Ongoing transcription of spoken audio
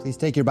Please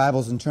take your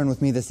Bibles and turn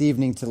with me this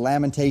evening to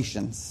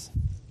Lamentations.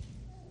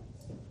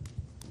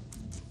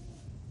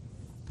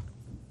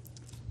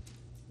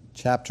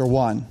 Chapter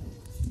 1.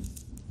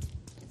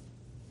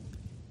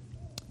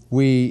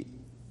 We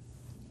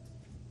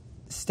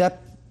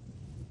step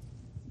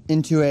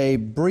into a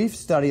brief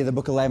study of the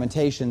book of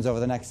Lamentations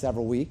over the next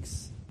several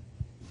weeks.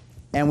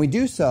 And we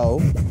do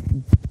so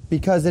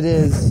because it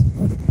is,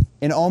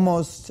 in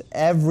almost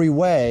every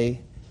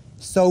way,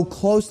 so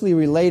closely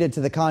related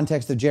to the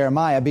context of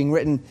Jeremiah, being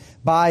written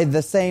by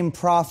the same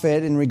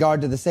prophet in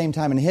regard to the same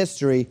time in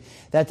history,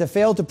 that to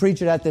fail to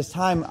preach it at this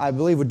time, I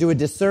believe, would do a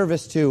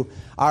disservice to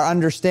our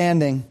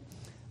understanding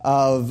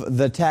of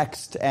the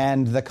text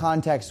and the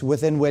context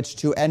within which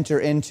to enter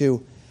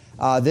into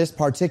this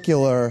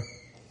particular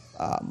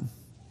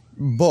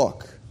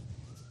book,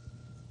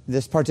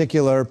 this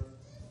particular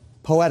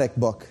poetic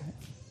book.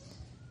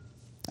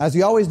 As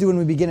we always do when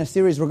we begin a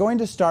series, we're going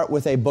to start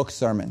with a book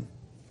sermon.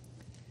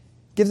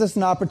 Gives us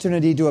an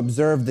opportunity to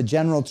observe the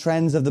general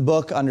trends of the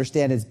book,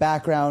 understand its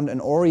background,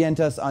 and orient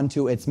us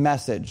unto its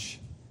message.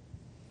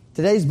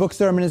 Today's book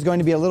sermon is going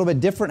to be a little bit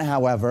different,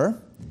 however.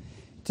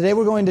 Today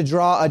we're going to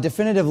draw a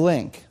definitive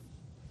link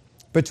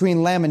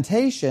between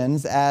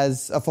Lamentations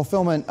as a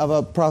fulfillment of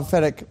a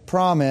prophetic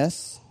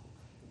promise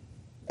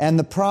and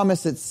the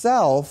promise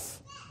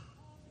itself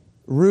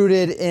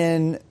rooted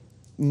in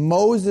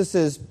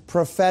Moses'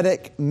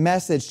 prophetic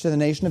message to the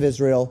nation of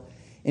Israel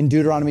in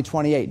Deuteronomy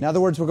 28. In other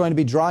words, we're going to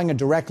be drawing a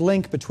direct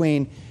link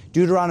between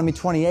Deuteronomy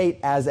 28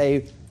 as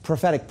a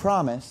prophetic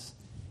promise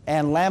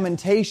and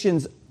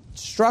Lamentations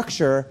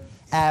structure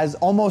as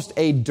almost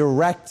a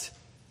direct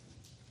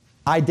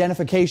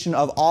identification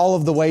of all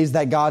of the ways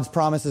that God's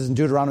promises in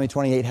Deuteronomy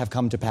 28 have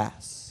come to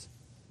pass.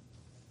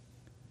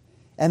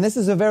 And this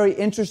is a very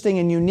interesting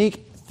and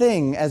unique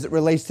thing as it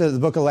relates to the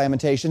book of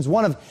Lamentations.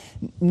 One of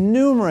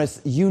numerous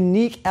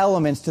unique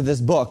elements to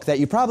this book that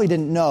you probably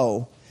didn't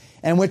know,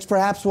 and which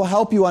perhaps will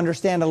help you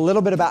understand a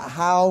little bit about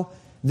how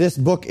this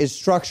book is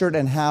structured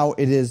and how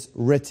it is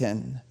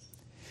written.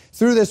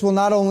 Through this, we'll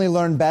not only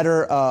learn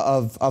better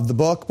of the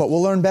book, but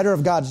we'll learn better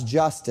of God's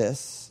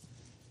justice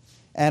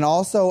and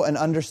also an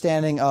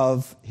understanding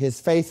of His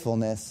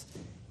faithfulness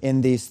in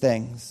these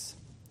things.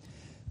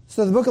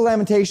 So the book of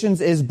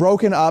Lamentations is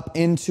broken up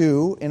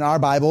into, in our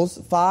Bibles,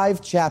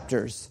 5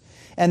 chapters.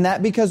 And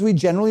that because we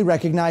generally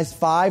recognize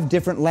 5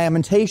 different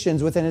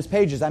lamentations within its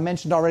pages. I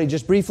mentioned already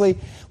just briefly,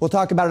 we'll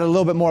talk about it a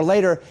little bit more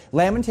later,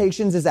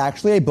 Lamentations is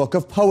actually a book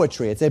of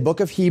poetry. It's a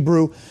book of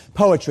Hebrew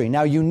poetry.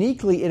 Now,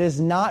 uniquely, it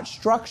is not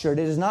structured,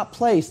 it is not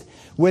placed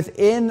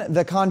within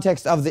the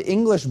context of the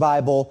English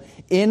Bible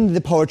in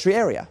the poetry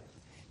area.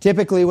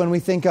 Typically, when we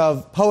think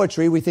of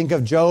poetry, we think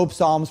of Job,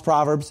 Psalms,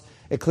 Proverbs,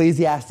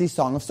 Ecclesiastes,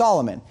 Song of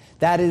Solomon.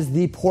 That is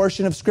the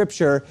portion of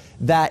Scripture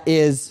that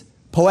is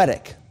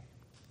poetic.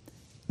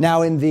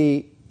 Now, in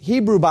the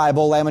Hebrew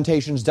Bible,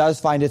 Lamentations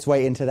does find its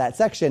way into that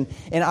section.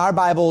 In our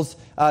Bibles,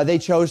 they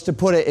chose to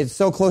put it, it's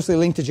so closely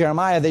linked to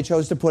Jeremiah, they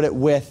chose to put it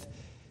with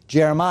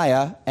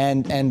Jeremiah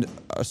and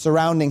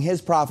surrounding his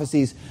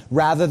prophecies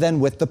rather than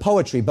with the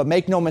poetry. But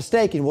make no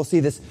mistake, and we'll see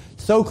this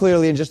so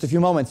clearly in just a few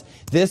moments,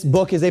 this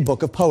book is a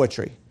book of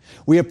poetry.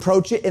 We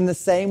approach it in the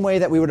same way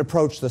that we would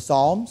approach the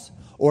Psalms,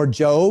 or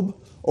Job,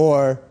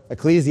 or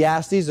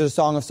Ecclesiastes, or the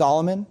Song of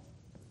Solomon,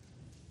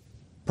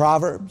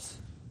 Proverbs.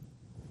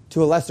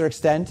 To a lesser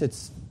extent,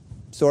 it's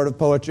sort of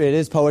poetry. It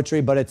is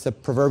poetry, but it's a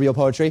proverbial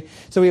poetry.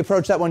 So we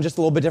approach that one just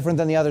a little bit different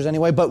than the others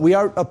anyway. But we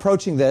are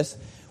approaching this.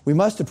 We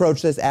must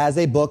approach this as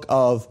a book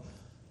of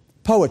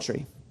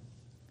poetry.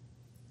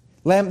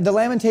 The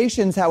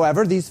Lamentations,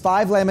 however, these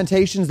 5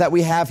 Lamentations that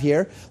we have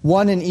here,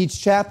 one in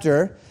each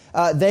chapter,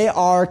 they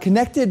are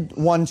connected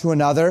one to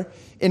another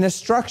in a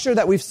structure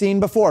that we've seen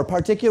before.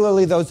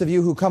 Particularly those of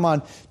you who come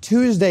on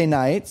Tuesday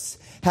nights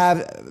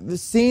have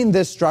seen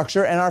this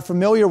structure and are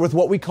familiar with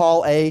what we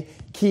call a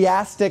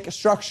chiastic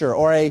structure,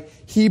 or a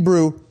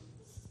Hebrew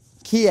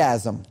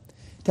chiasm.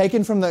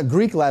 Taken from the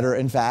Greek letter,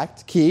 in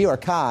fact, chi or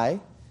chi,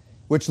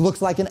 which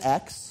looks like an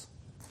X.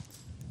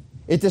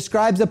 It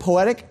describes a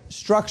poetic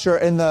structure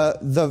in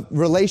the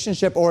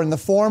relationship or in the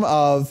form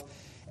of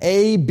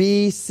A,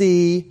 B,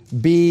 C,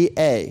 B,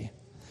 A,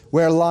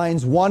 where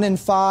lines 1 and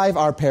 5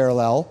 are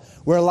parallel,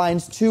 where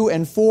lines 2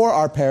 and 4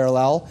 are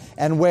parallel,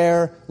 and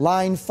where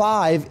line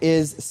 5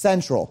 is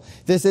central.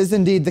 This is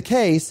indeed the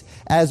case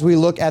as we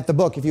look at the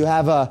book. If you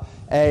have a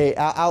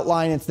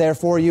outline, it's there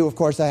for you. Of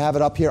course, I have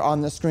it up here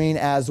on the screen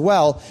as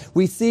well.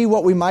 We see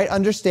what we might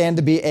understand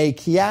to be a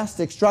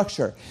chiastic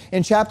structure.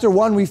 In chapter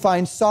 1, we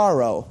find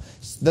sorrow,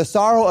 the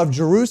sorrow of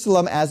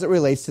Jerusalem as it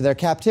relates to their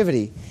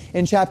captivity.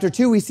 In chapter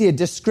 2, we see a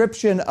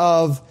description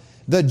of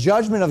the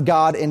judgment of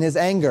God in His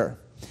anger.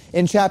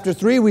 In chapter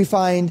 3, we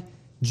find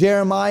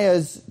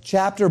Jeremiah's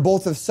chapter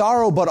both of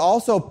sorrow, but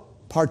also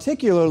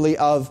particularly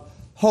of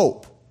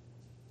hope.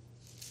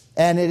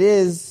 And it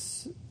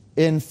is,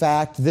 in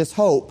fact, this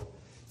hope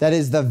that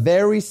is the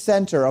very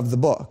center of the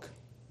book.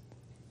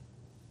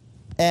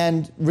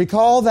 And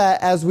recall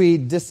that as we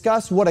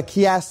discuss what a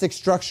chiastic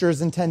structure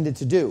is intended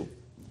to do,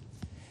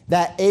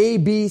 that A,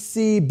 B,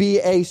 C, B,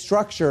 A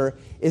structure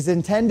is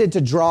intended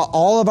to draw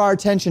all of our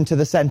attention to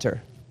the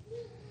center.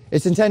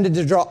 It's intended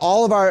to draw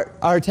all of our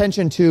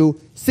attention to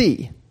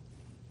C.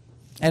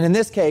 And in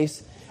this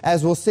case,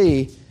 as we'll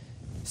see,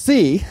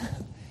 C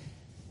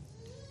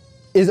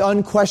is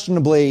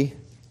unquestionably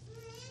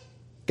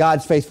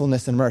God's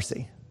faithfulness and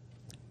mercy.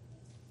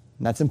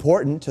 And that's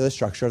important to the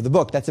structure of the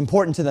book. That's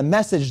important to the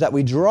message that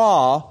we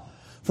draw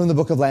from the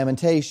book of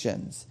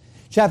Lamentations.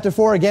 Chapter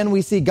 4, again,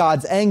 we see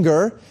God's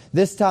anger.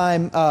 This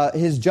time,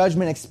 his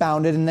judgment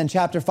expounded. And then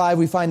chapter 5,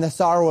 we find the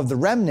sorrow of the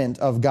remnant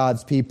of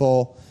God's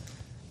people,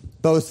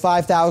 those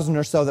 5,000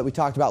 or so that we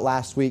talked about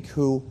last week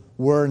who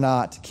were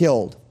not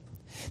killed.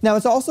 Now,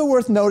 it's also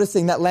worth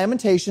noticing that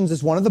Lamentations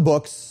is one of the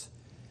books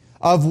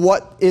of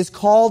what is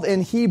called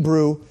in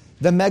Hebrew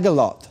the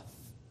Megillot.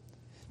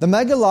 The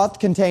Megillot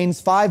contains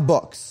 5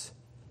 books: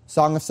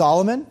 Song of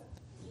Solomon,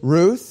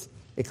 Ruth,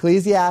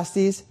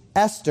 Ecclesiastes,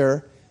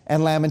 Esther,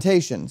 and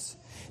Lamentations.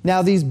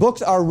 Now, these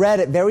books are read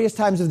at various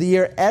times of the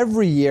year,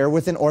 every year,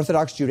 within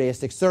Orthodox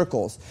Judaistic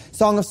circles.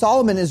 Song of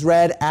Solomon is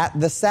read at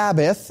the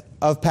Sabbath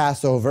of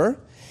Passover,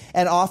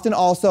 and often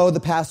also the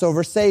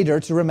Passover Seder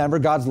to remember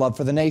God's love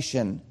for the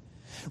nation.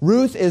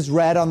 Ruth is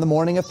read on the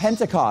morning of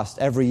Pentecost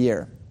every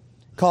year,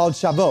 called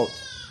Shavuot.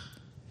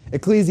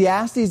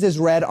 Ecclesiastes is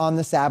read on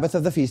the Sabbath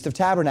of the Feast of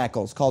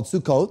Tabernacles, called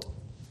Sukkot.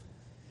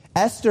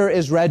 Esther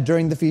is read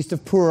during the Feast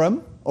of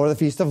Purim, or the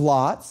Feast of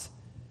Lots,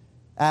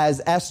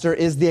 as Esther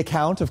is the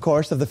account, of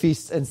course, of the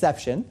feast's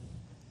inception.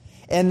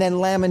 And then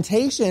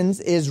Lamentations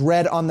is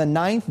read on the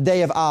 9th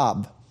day of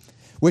Ab,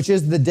 which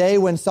is the day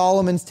when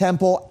Solomon's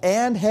temple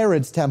and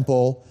Herod's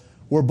temple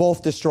were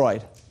both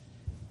destroyed.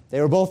 They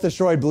were both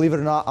destroyed, believe it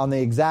or not, on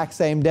the exact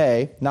same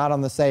day, not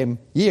on the same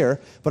year,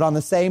 but on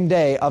the same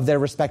day of their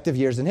respective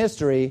years in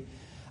history.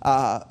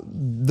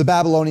 The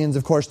Babylonians,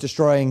 of course,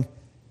 destroying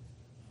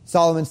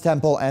Solomon's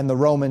temple and the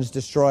Romans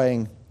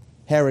destroying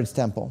Herod's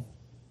temple.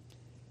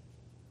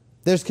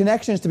 There's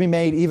connections to be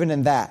made even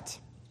in that.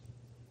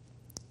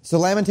 So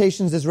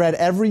Lamentations is read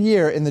every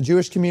year in the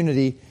Jewish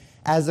community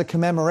as a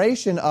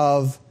commemoration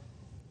of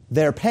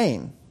their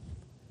pain,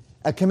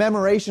 a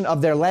commemoration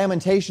of their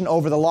lamentation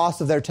over the loss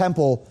of their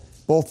temple,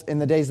 both in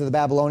the days of the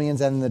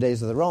Babylonians and in the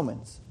days of the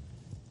Romans.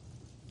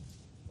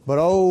 But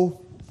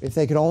oh, if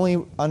they could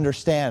only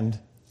understand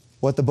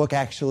what the book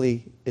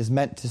actually is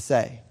meant to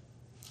say.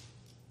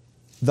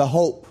 The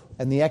hope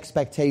and the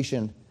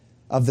expectation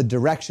of the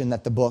direction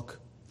that the book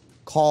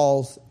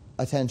calls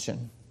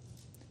attention.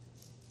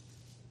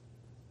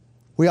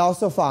 We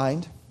also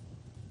find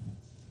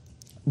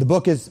the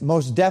book is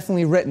most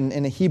definitely written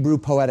in a Hebrew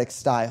poetic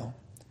style.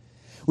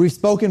 We've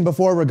spoken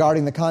before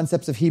regarding the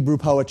concepts of Hebrew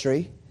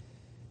poetry,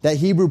 that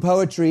Hebrew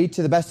poetry,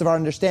 to the best of our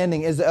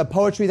understanding, is a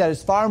poetry that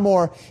is far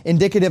more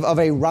indicative of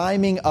a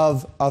rhyming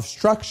of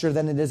structure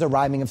than it is a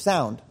rhyming of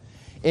sound.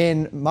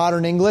 In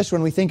modern English,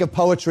 when we think of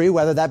poetry,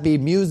 whether that be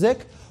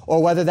music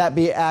or whether that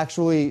be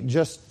actually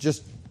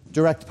just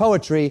direct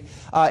poetry,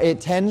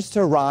 it tends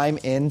to rhyme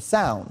in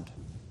sound.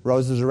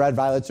 Roses are red,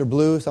 violets are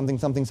blue, something,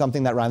 something,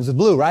 something that rhymes with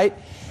blue, right?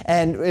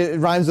 And it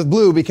rhymes with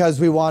blue because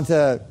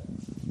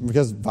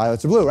because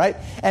violets are blue, right?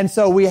 And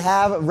so we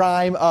have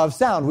rhyme of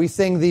sound. We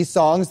sing these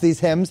songs, these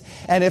hymns,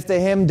 and if the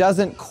hymn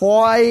doesn't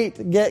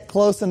quite get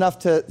close enough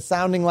to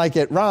sounding like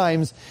it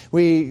rhymes,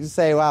 we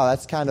say, wow,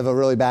 that's kind of a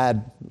really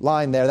bad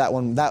line there. That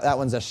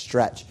one's a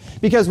stretch.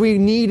 Because we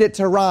need it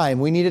to rhyme.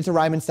 We need it to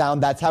rhyme and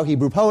sound. That's how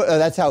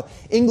that's how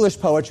English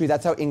poetry,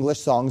 that's how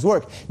English songs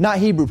work. Not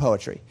Hebrew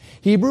poetry.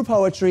 Hebrew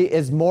poetry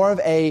is more of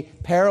a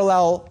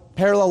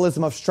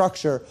parallelism of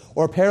structure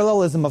or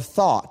parallelism of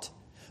thought,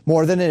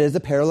 more than it is a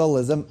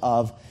parallelism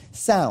of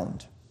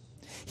sound.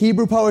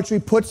 Hebrew poetry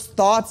puts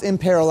thoughts in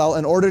parallel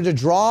in order to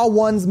draw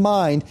one's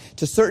mind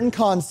to certain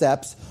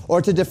concepts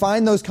or to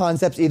define those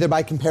concepts either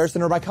by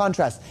comparison or by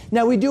contrast.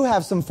 Now, we do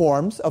have some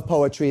forms of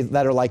poetry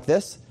that are like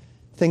this.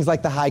 Things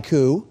like the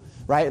haiku,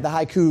 right? The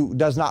haiku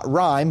does not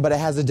rhyme, but it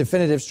has a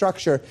definitive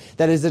structure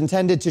that is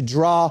intended to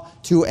draw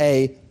to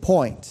a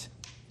point.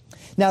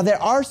 Now,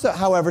 there are,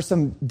 however,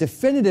 some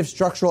definitive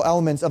structural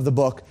elements of the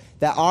book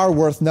that are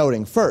worth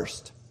noting.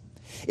 First,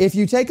 if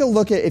you take a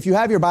look at, if you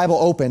have your Bible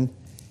open,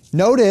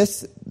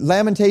 notice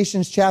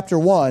Lamentations chapter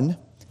 1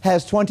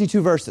 has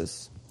 22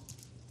 verses.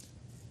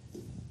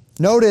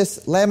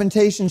 Notice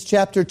Lamentations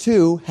chapter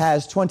 2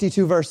 has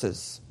 22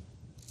 verses.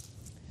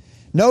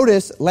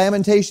 Notice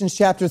Lamentations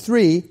chapter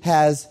 3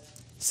 has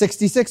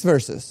 66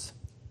 verses.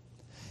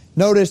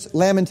 Notice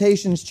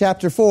Lamentations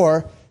chapter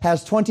 4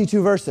 has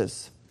 22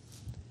 verses.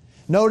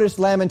 Notice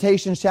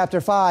Lamentations chapter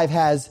 5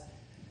 has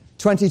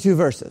 22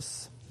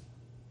 verses.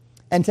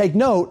 And take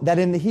note that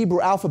in the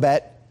Hebrew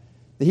alphabet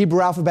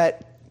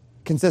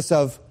consists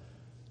of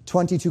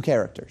 22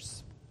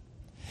 characters.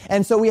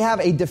 And so we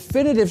have a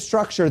definitive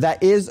structure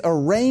that is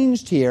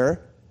arranged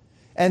here,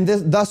 and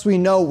thus we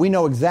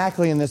know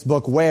exactly in this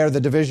book where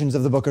the divisions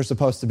of the book are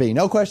supposed to be.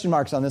 No question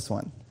marks on this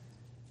one.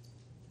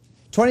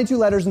 22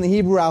 letters in the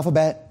Hebrew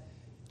alphabet,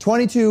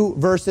 22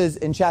 verses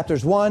in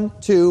chapters 1,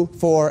 2,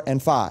 4,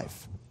 and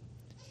 5.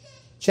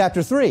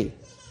 Chapter 3.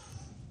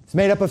 It's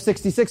made up of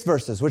 66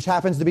 verses, which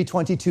happens to be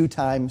 22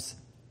 times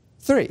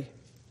 3.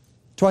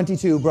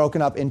 22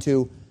 broken up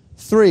into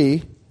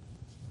 3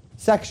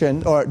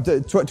 sections, or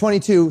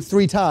 22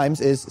 3 times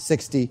is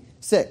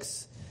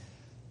 66.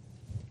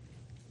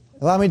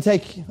 Allow me to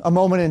take a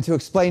moment and to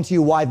explain to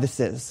you why this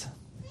is.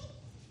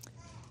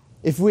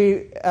 If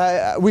we've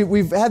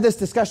had this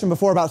discussion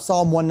before about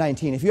Psalm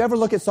 119. If you ever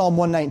look at Psalm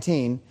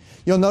 119,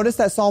 you'll notice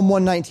that Psalm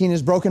 119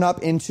 is broken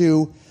up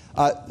into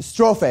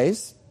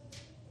strophes.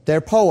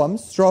 They're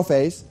poems,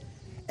 strophes,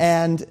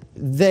 and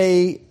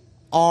they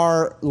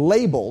are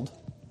labeled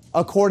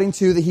according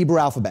to the Hebrew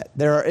alphabet.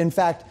 There are, in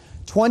fact,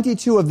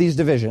 22 of these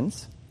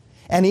divisions,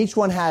 and each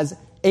one has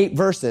 8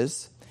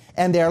 verses,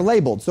 and they are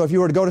labeled. So if you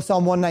were to go to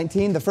Psalm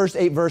 119, the first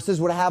 8 verses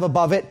would have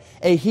above it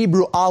a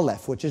Hebrew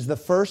aleph, which is the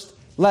first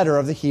letter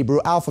of the Hebrew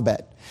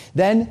alphabet.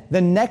 Then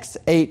the next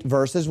 8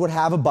 verses would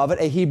have above it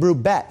a Hebrew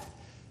bet.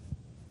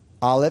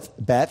 Aleph,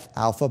 bet,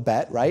 alpha,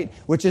 bet, right?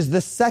 Which is the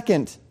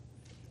second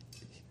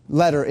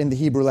letter in the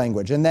Hebrew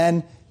language. And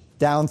then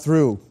down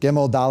through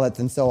Gimel, Dalet,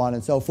 and so on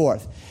and so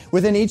forth.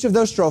 Within each of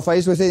those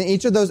strophes, within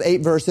each of those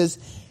 8 verses,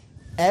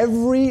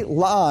 every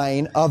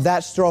line of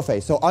that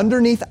strophe, so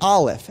underneath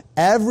Aleph,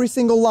 every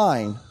single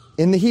line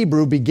in the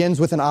Hebrew begins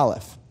with an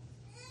Aleph.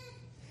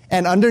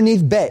 And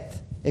underneath Bet,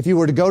 if you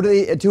were to go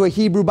to a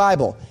Hebrew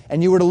Bible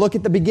and you were to look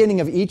at the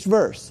beginning of each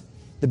verse,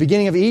 the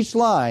beginning of each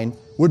line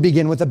would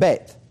begin with a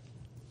Bet.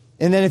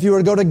 And then if you were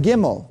to go to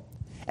Gimel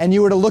and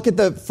you were to look at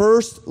the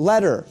first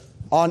letter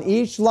on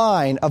each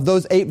line of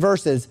those 8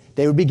 verses,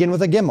 they would begin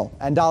with a Gimel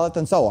and Dalet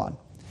and so on.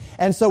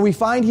 And so we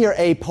find here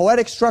a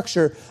poetic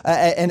structure,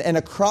 an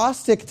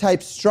acrostic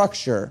type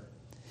structure,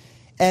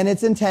 and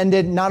it's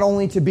intended not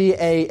only to be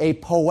a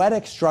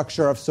poetic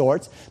structure of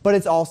sorts, but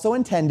it's also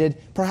intended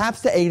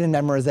perhaps to aid in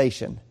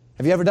memorization.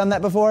 Have you ever done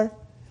that before?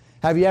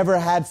 Have you ever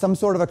had some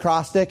sort of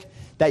acrostic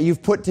that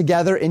you've put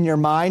together in your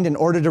mind in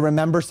order to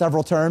remember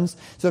several terms?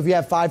 So if you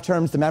have 5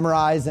 terms to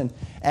memorize,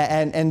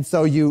 and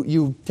so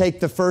you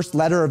take the first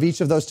letter of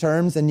each of those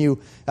terms and you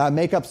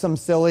make up some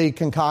silly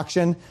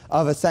concoction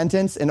of a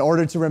sentence in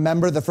order to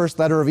remember the first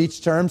letter of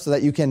each term so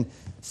that you can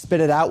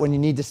spit it out when you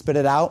need to spit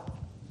it out.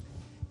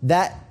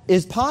 That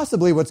is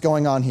possibly what's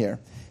going on here.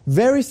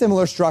 Very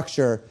similar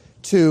structure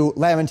to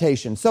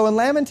Lamentations. So in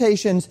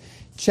Lamentations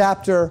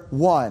chapter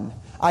 1,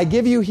 I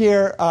give you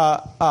here...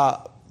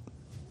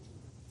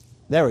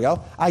 There we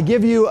go. I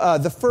give you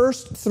the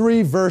first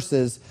 3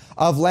 verses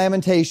of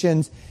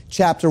Lamentations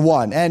chapter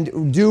 1.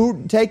 And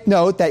do take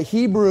note that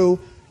Hebrew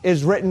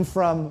is written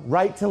from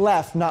right to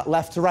left, not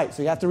left to right.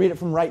 So you have to read it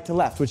from right to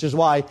left, which is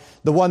why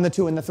the 1, the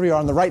 2, and the 3 are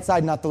on the right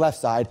side, not the left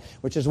side,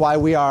 which is why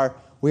we are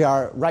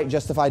right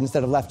justified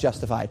instead of left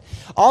justified.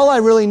 All I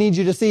really need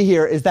you to see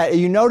here is that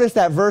you notice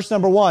that verse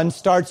number 1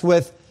 starts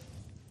with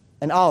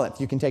an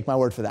aleph. You can take my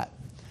word for that.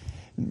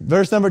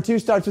 Verse number 2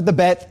 starts with the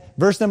bet.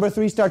 Verse number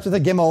 3 starts with a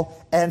gimel,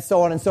 and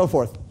so on and so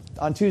forth.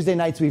 On Tuesday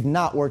nights, we've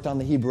not worked on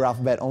the Hebrew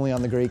alphabet, only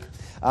on the Greek.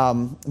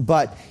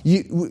 But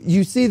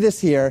you see this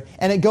here,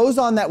 and it goes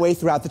on that way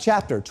throughout the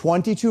chapter.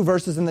 22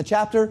 verses in the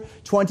chapter,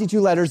 22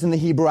 letters in the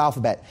Hebrew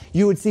alphabet.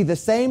 You would see the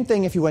same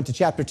thing if you went to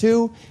chapter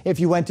 2, if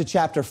you went to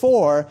chapter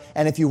 4,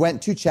 and if you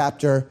went to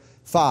chapter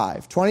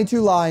 5.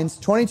 22 lines,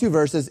 22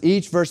 verses,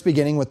 each verse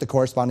beginning with the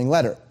corresponding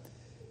letter.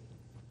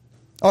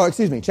 Oh,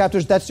 excuse me,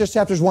 that's just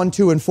chapters 1,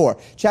 2, and 4.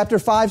 Chapter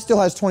 5 still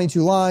has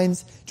 22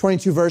 lines,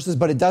 22 verses,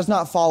 but it does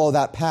not follow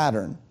that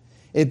pattern.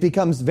 It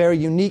becomes very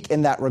unique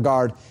in that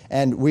regard,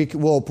 and we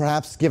will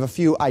perhaps give a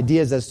few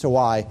ideas as to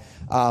why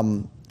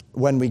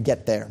when we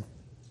get there.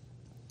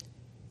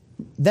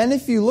 Then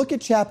if you look at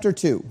chapter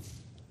 3,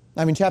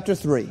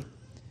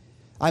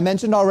 I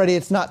mentioned already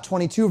it's not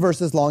 22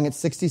 verses long, it's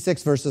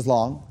 66 verses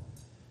long.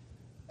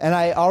 And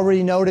I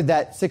already noted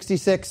that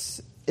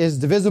 66 is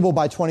divisible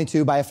by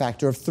 22 by a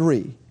factor of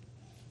 3.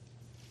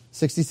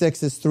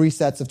 66 is 3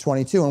 sets of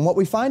 22. And what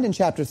we find in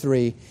chapter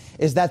 3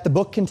 is that the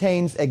book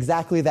contains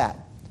exactly that.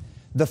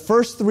 The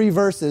first 3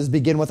 verses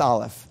begin with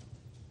Aleph.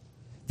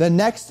 The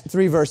next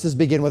 3 verses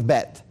begin with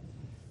Bet.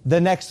 The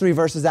next 3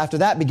 verses after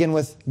that begin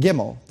with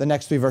Gimel. The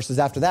next 3 verses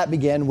after that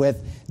begin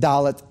with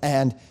Dalet,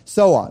 and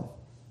so on.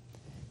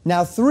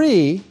 Now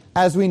 3,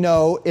 as we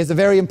know, is a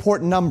very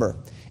important number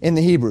in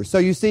the Hebrew. So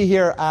you see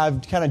here,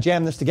 I've kind of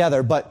jammed this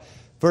together, but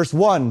verse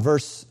 1,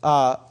 verse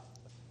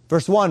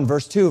 1,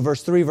 verse 2,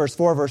 verse 3, verse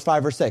 4, verse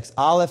 5, verse 6.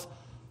 Aleph,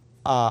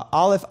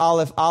 Aleph,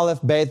 Aleph, Aleph,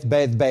 Beth,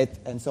 Beth, Beth,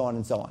 and so on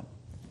and so on.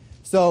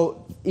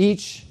 So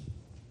each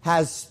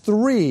has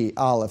 3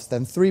 Alephs,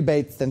 then 3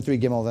 Beths, then 3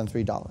 Gimel, then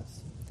 3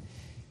 Daleths.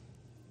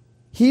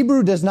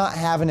 Hebrew does not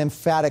have an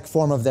emphatic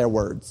form of their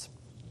words.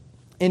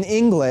 In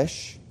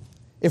English,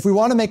 if we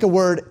want to make a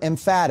word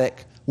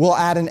emphatic, we'll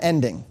add an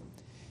ending.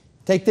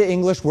 Take the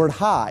English word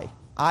high.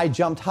 I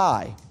jumped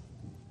high.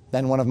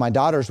 Then one of my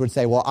daughters would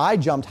say, well, I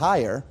jumped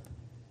higher.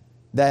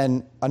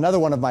 Then another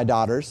one of my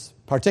daughters,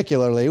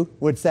 particularly,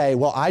 would say,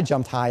 well, I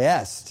jumped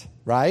highest,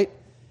 right?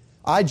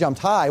 I jumped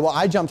high. Well,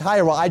 I jumped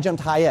higher. Well, I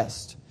jumped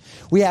highest.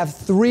 We have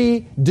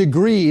 3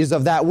 degrees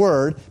of that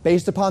word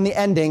based upon the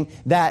ending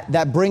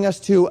that bring us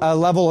to a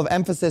level of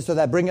emphasis, or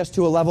that bring us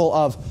to a level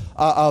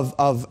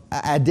of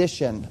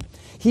addition.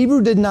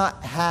 Hebrew did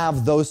not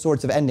have those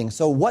sorts of endings.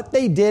 So what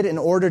they did in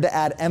order to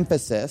add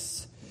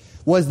emphasis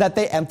was that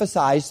they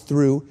emphasized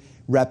through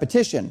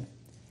repetition.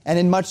 And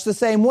in much the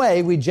same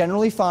way, we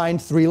generally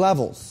find 3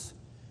 levels: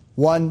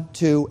 1,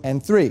 2,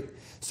 and 3.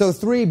 So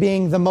 3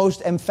 being the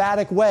most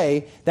emphatic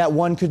way that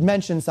one could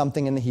mention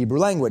something in the Hebrew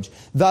language.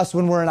 Thus,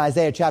 when we're in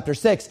Isaiah chapter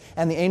 6,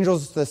 and the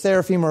angels, the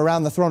seraphim, are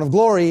around the throne of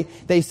glory,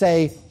 they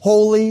say,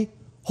 "Holy,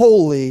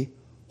 holy,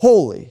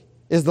 holy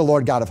is the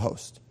Lord God of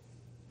hosts."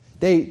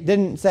 They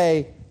didn't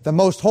say the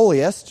most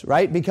holiest,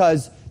 right?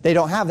 Because they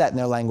don't have that in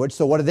their language.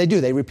 So what did?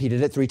 They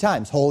repeated it 3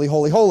 times. Holy,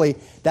 holy, holy.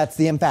 That's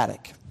the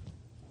emphatic.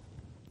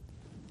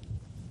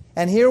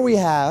 And here we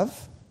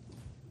have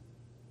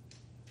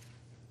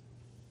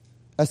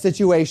a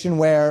situation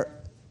where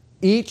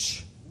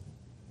each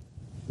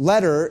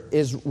letter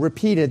is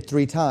repeated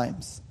 3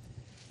 times.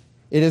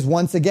 It is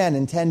once again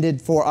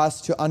intended for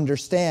us to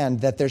understand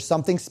that there's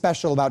something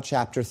special about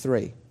chapter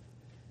 3.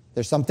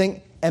 There's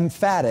something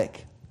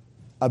emphatic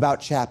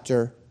about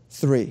chapter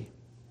 3.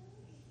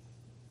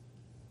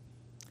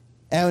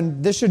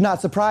 And this should not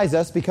surprise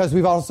us because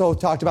we've also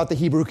talked about the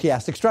Hebrew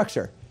chiastic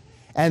structure.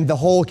 And the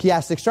whole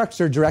chiastic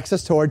structure directs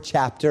us toward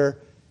chapter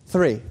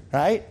 3,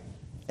 right?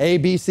 A,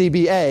 B, C,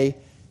 B, A.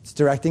 It's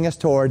directing us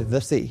toward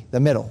the C, the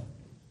middle.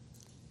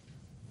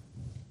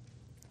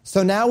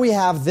 So now we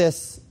have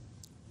this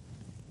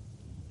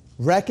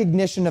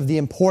recognition of the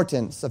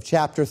importance of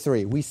chapter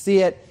 3. We see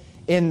it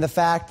in the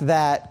fact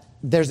that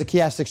there's a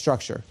chiastic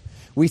structure.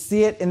 We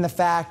see it in the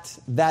fact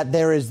that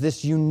there is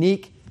this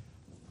unique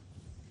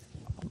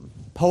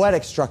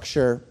poetic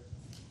structure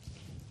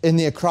in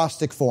the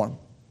acrostic form.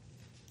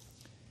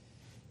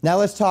 Now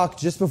let's talk,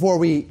 just before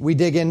we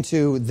dig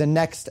into the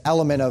next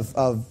element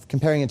of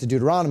comparing it to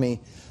Deuteronomy,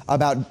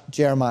 about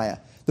Jeremiah.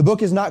 The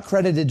book is not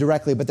credited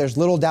directly, but there's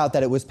little doubt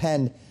that it was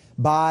penned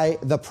by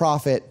the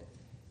prophet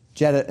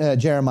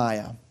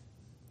Jeremiah.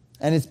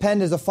 And it's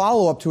penned as a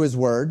follow-up to his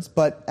words,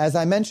 but as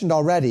I mentioned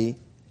already,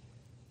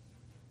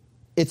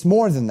 it's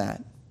more than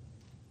that.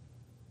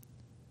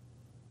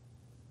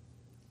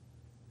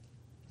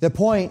 The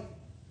point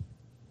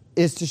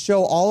is to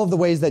show all of the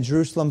ways that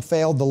Jerusalem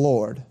failed the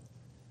Lord,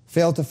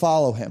 failed to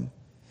follow him,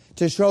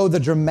 to show the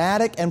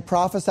dramatic and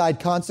prophesied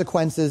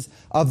consequences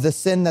of the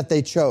sin that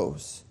they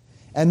chose,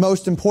 and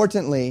most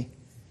importantly,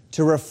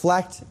 to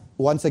reflect,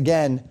 once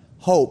again,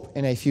 hope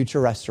in a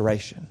future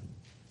restoration.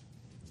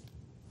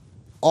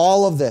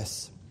 All of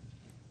this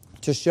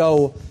to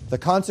show the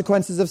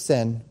consequences of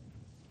sin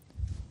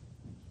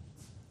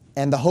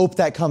and the hope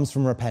that comes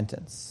from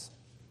repentance.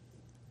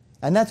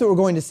 And that's what we're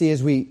going to see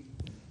as we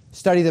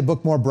study the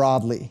book more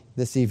broadly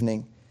this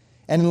evening.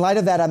 And in light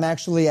of that, I'm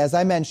actually, as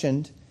I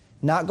mentioned,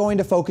 not going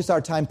to focus our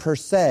time per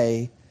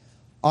se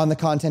on the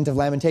content of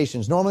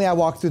Lamentations. Normally I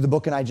walk through the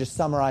book and I just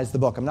summarize the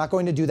book. I'm not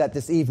going to do that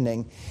this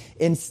evening.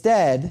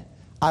 Instead,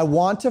 I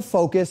want to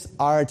focus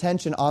our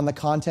attention on the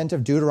content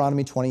of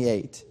Deuteronomy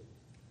 28.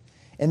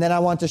 And then I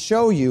want to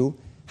show you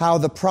how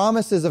the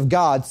promises of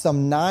God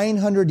some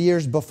 900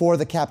 years before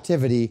the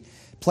captivity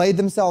played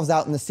themselves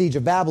out in the siege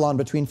of Babylon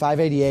between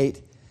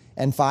 588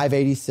 and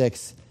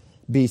 586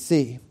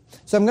 BC.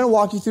 So I'm going to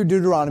walk you through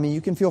Deuteronomy.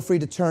 You can feel free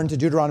to turn to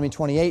Deuteronomy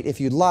 28 if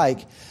you'd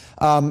like.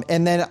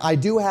 And then I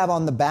do have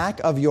on the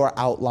back of your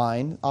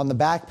outline, on the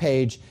back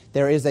page,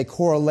 there is a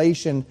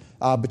correlation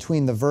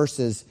between the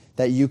verses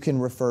that you can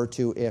refer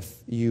to if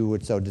you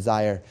would so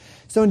desire.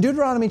 So in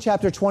Deuteronomy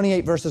chapter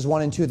 28, verses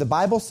 1 and 2, the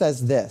Bible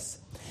says this: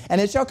 "And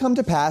it shall come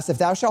to pass, if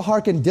thou shalt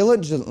hearken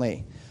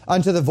diligently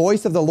unto the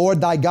voice of the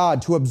Lord thy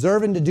God, to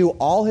observe and to do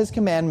all his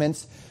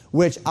commandments,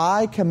 which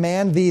I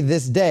command thee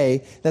this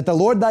day, that the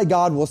Lord thy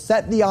God will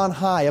set thee on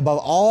high above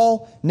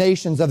all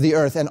nations of the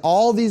earth, and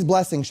all these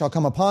blessings shall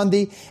come upon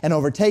thee and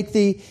overtake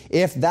thee,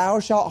 if thou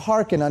shalt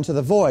hearken unto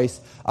the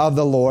voice of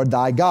the Lord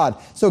thy God."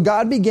 So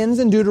God begins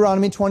in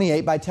Deuteronomy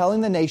 28 by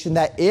telling the nation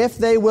that if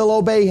they will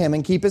obey him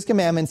and keep his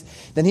commandments,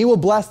 then he will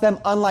bless them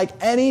unlike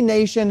any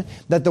nation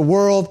that the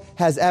world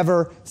has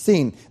ever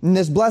seen. And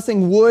this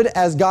blessing would,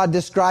 as God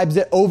describes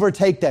it,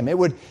 overtake them. It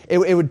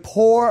would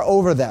pour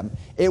over them.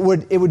 It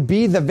would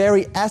be the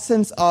very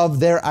essence of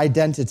their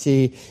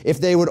identity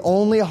if they would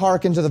only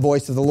hearken to the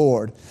voice of the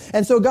Lord.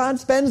 And so God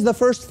spends the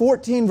first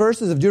 14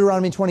 verses of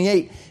Deuteronomy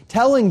 28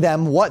 telling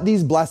them what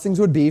these blessings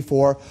would be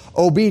for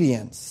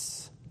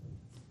obedience.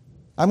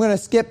 I'm going to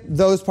skip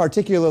those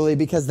particularly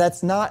because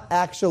that's not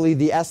actually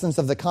the essence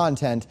of the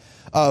content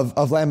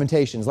of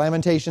Lamentations.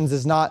 Lamentations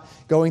is not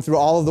going through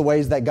all of the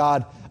ways that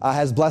God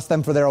has blessed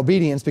them for their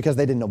obedience because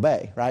they didn't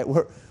obey, right?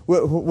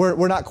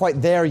 We're not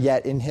quite there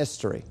yet in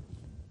history.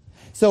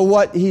 So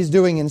what he's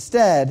doing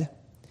instead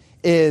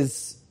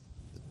is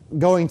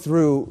going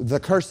through the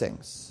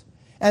cursings.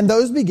 And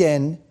those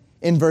begin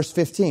in verse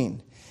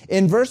 15.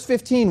 In verse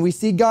 15, we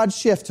see God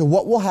shift to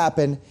what will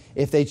happen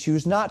if they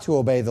choose not to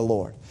obey the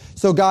Lord.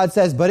 So God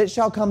says, "But it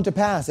shall come to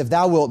pass, if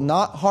thou wilt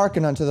not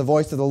hearken unto the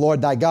voice of the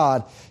Lord thy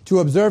God, to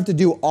observe to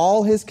do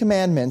all his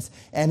commandments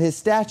and his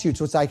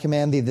statutes which I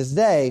command thee this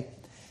day,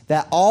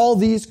 that all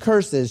these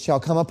curses shall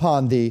come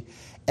upon thee,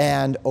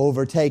 and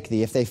overtake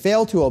thee. If they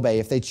fail to obey,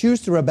 if they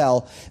choose to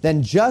rebel,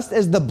 then just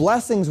as the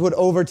blessings would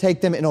overtake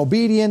them in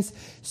obedience,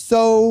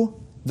 so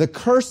the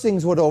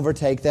cursings would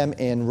overtake them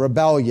in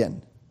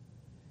rebellion.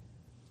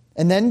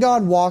 And then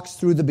God walks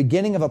through the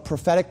beginning of a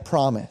prophetic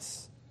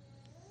promise,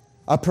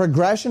 a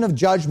progression of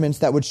judgments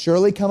that would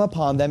surely come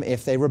upon them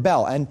if they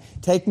rebel. And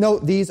take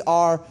note, these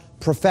are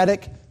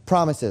prophetic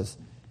promises.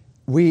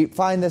 We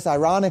find this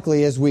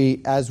ironically as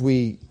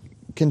we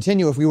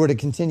continue, if we were to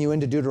continue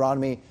into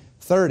Deuteronomy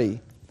 30,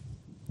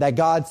 that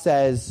God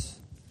says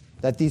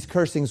that these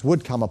cursings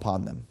would come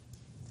upon them.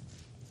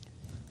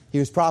 He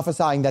was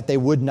prophesying that they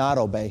would not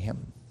obey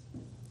him.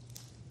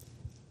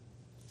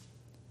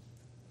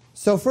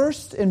 So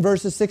first, in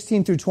verses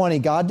 16 through 20,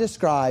 God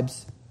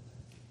describes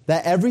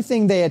that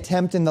everything they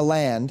attempt in the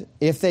land,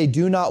 if they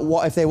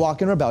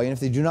walk in rebellion,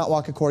 if they do not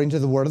walk according to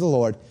the word of the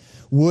Lord,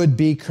 would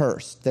be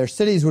cursed. Their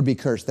cities would be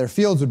cursed. Their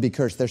fields would be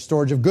cursed. Their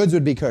storage of goods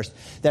would be cursed.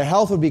 Their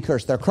health would be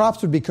cursed. Their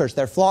crops would be cursed.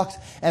 Their flocks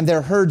and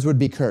their herds would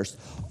be cursed.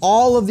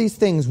 All of these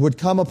things would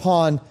come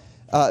upon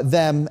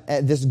them.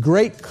 This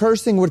great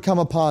cursing would come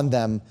upon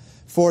them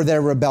for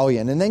their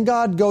rebellion. And then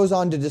God goes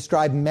on to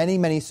describe many,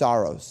 many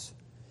sorrows.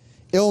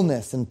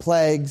 Illness and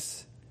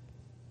plagues,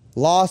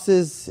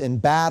 losses in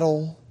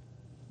battle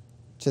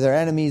to their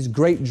enemies,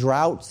 great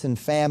droughts and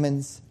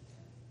famines,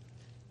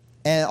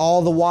 and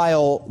all the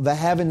while the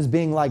heavens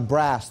being like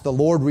brass, the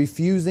Lord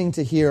refusing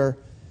to hear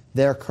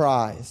their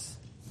cries.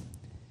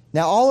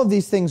 Now all of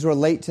these things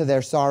relate to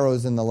their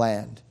sorrows in the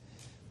land.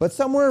 But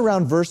somewhere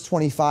around verse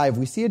 25,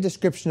 we see a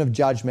description of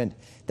judgment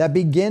that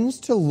begins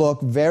to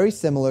look very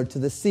similar to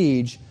the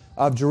siege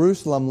of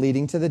Jerusalem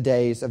leading to the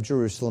days of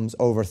Jerusalem's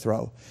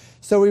overthrow.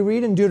 So we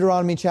read in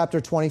Deuteronomy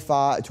chapter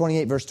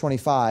 28, verse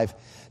 25,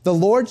 "The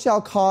Lord shall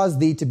cause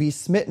thee to be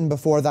smitten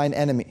before thine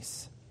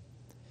enemies.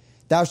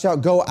 Thou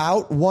shalt go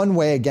out one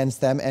way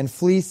against them, and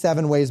flee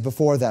 7 ways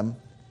before them,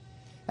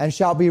 and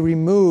shalt be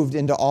removed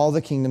into all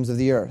the kingdoms of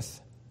the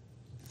earth."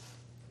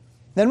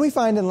 Then we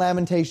find in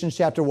Lamentations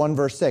chapter 1,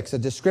 verse 6, a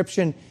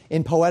description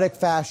in poetic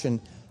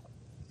fashion,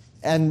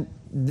 and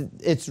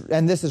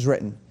this is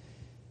written,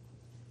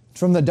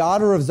 "From the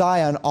daughter of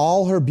Zion,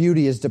 all her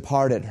beauty is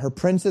departed. Her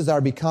princes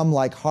are become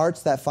like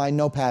harts that find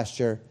no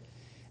pasture,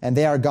 and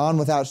they are gone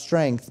without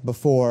strength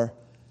before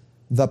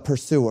the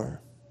pursuer."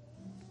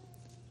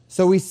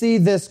 So we see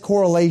this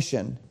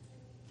correlation.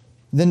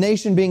 The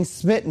nation being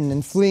smitten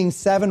and fleeing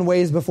 7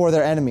 ways before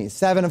their enemies.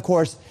 7, of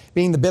course,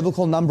 being the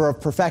biblical number of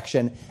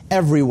perfection.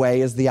 Every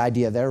way is the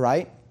idea there,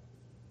 right?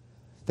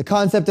 The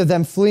concept of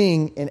them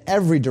fleeing in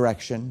every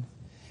direction.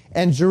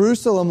 And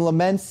Jerusalem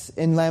laments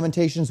in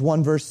Lamentations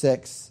 1, verse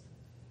 6,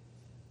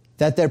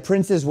 that their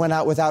princes went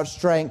out without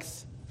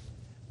strength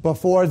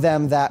before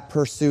them that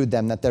pursued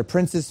them, that their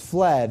princes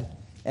fled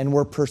and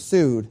were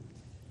pursued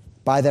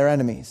by their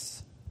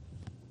enemies.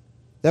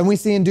 Then we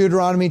see in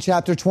Deuteronomy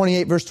chapter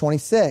 28, verse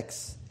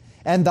 26,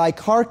 "And thy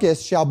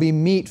carcass shall be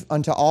meat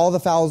unto all the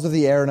fowls of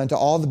the air and unto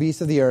all the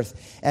beasts of the earth,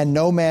 and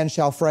no man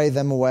shall fray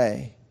them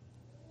away."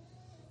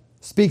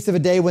 Speaks of a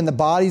day when the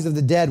bodies of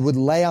the dead would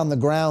lay on the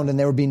ground and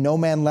there would be no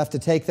man left to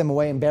take them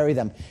away and bury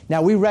them.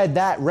 Now we read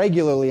that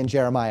regularly in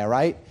Jeremiah,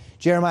 right?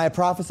 Jeremiah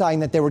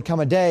prophesying that there would come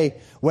a day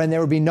when there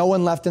would be no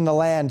one left in the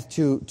land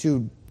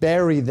to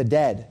bury the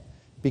dead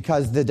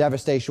because the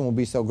devastation will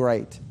be so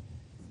great.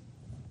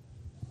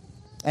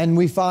 And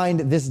we find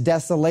this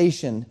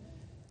desolation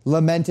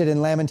lamented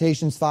in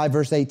Lamentations 5,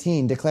 verse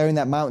 18, declaring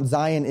that Mount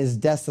Zion is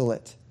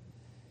desolate.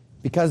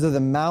 Because of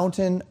the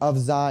mountain of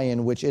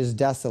Zion, which is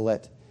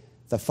desolate,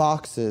 the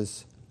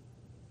foxes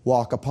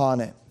walk upon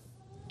it.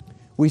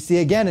 We see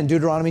again in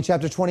Deuteronomy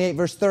chapter 28,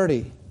 verse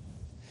 30,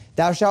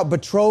 "Thou shalt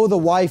betroth a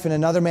wife, and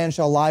another man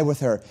shall lie with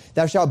her.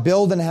 Thou shalt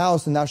build an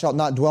house, and thou shalt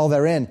not dwell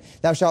therein.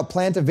 Thou shalt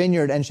plant a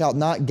vineyard, and shalt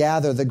not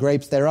gather the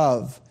grapes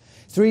thereof."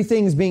 3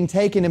 things being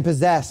taken and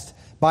possessed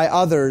by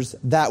others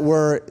that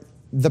were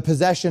the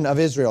possession of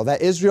Israel.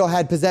 That Israel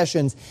had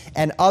possessions,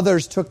 and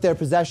others took their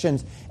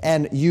possessions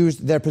and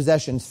used their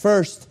possessions.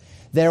 First,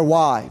 their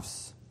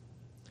wives,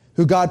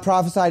 who God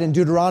prophesied in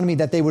Deuteronomy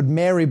that they would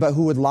marry, but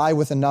who would lie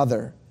with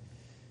another.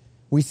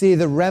 We see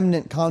the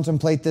remnant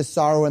contemplate this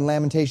sorrow in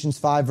Lamentations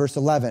 5, verse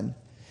 11.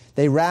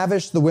 "They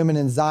ravished the women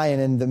in Zion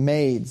and the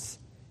maids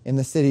in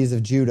the cities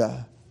of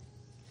Judah."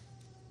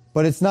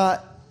 But it's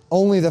not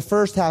only the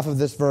first half of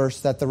this verse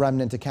that the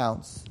remnant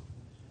accounts.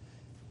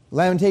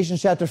 Lamentations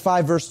chapter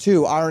 5, verse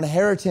 2, "Our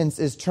inheritance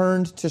is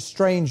turned to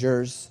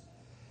strangers,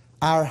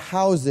 our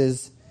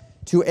houses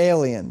to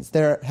aliens."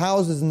 Their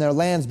houses and their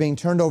lands being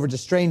turned over to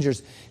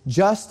strangers,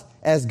 just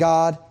as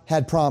God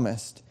had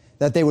promised,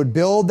 that they would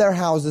build their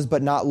houses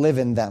but not live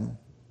in them,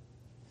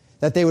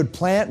 that they would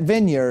plant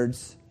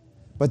vineyards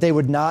but they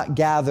would not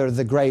gather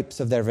the grapes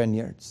of their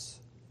vineyards.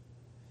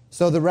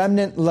 So the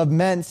remnant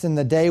laments in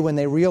the day when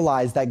they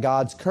realize that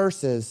God's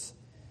curses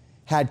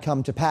had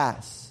come to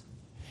pass.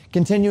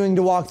 Continuing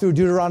to walk through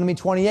Deuteronomy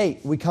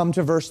 28, we come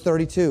to verse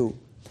 32,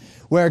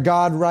 where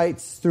God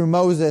writes through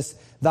Moses,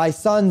 "Thy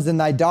sons and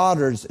thy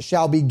daughters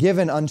shall be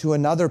given unto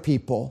another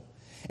people,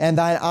 and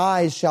thine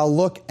eyes shall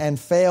look and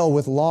fail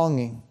with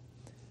longing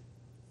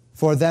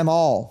for them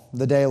all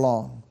the day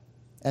long,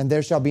 and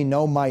there shall be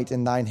no might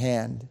in thine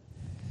hand.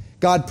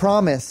 God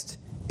promised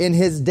in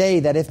his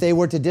day that if they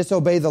were to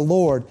disobey the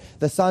Lord,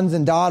 the sons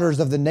and daughters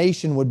of the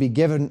nation would be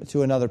given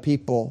to another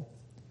people.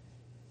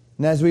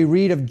 And as we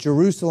read of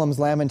Jerusalem's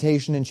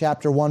lamentation in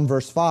chapter 1,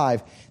 verse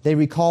 5, they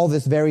recall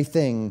this very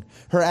thing.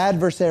 Her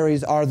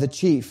adversaries are the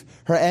chief.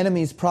 Her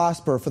enemies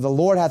prosper, for the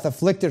Lord hath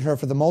afflicted her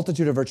for the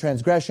multitude of her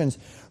transgressions.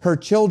 Her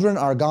children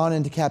are gone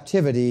into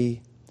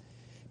captivity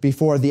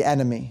before the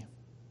enemy.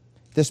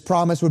 This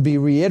promise would be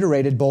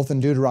reiterated both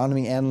in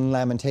Deuteronomy and in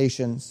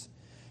Lamentations,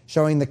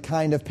 showing the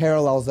kind of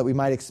parallels that we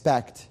might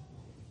expect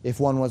if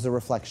one was a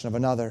reflection of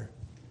another.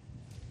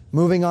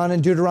 Moving on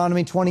in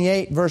Deuteronomy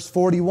 28, verse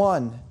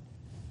 41,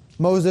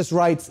 Moses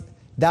writes,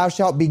 Thou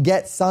shalt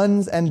beget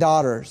sons and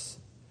daughters,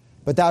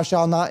 but thou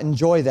shalt not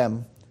enjoy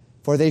them,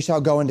 for they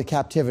shall go into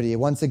captivity.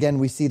 Once again,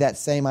 we see that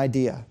same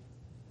idea.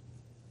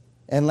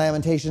 In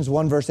Lamentations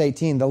 1, verse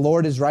 18, The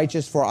Lord is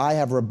righteous, for I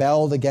have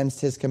rebelled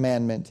against his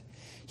commandment.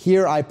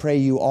 Hear, I pray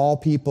you, all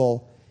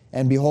people,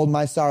 and behold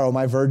my sorrow,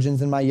 my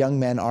virgins and my young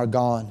men are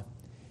gone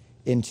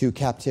into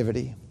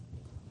captivity.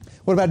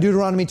 What about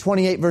Deuteronomy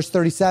 28, verse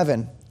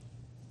 37?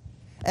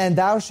 And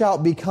thou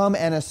shalt become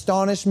an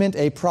astonishment,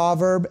 a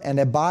proverb, and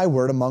a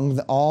byword among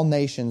all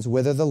nations,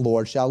 whither the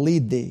Lord shall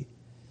lead thee.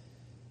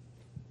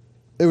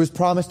 It was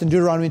promised in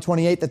Deuteronomy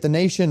 28 that the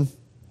nation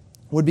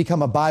would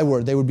become a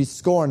byword. They would be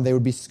scorned. They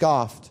would be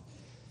scoffed.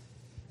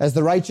 As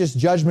the righteous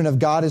judgment of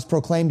God is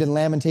proclaimed in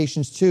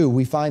Lamentations 2,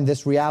 we find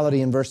this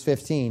reality in verse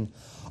 15.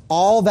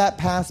 All that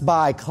pass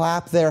by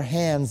clap their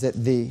hands at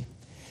thee.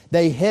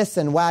 They hiss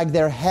and wag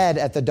their head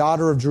at the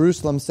daughter of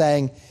Jerusalem,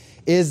 saying,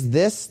 Is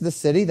this the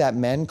city that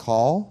men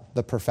call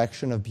the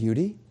perfection of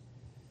beauty,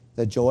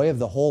 the joy of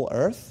the whole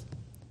earth?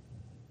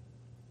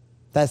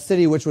 That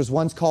city which was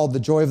once called the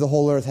joy of the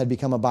whole earth had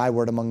become a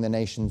byword among the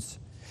nations.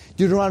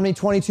 Deuteronomy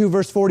 22,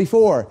 verse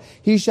 44,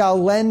 He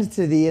shall lend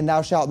to thee, and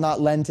thou shalt not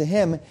lend to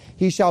him.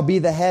 He shall be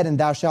the head, and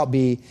thou shalt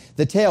be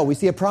the tail. We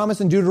see a promise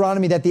in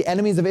Deuteronomy that the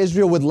enemies of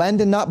Israel would lend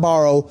and not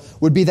borrow,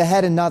 would be the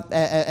head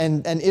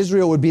and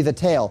Israel would be the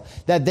tail.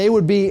 That they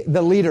would be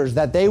the leaders,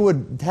 that they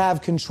would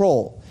have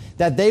control,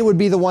 that they would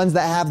be the ones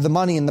that have the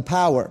money and the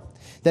power,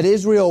 that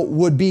Israel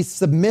would be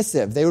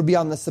submissive. They would be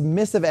on the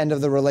submissive end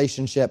of the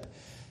relationship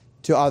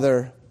to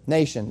other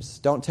nations.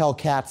 Don't tell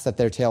cats that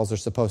their tails are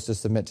supposed to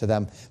submit to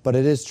them, but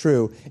it is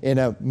true in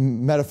a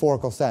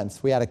metaphorical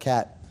sense. We had a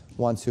cat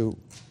once who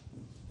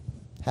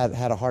had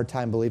a hard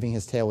time believing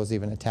his tail was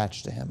even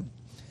attached to him.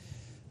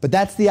 But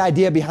that's the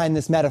idea behind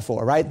this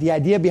metaphor, right? The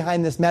idea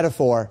behind this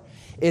metaphor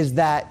is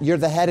that you're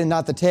the head and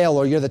not the tail,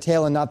 or you're the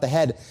tail and not the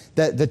head.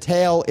 The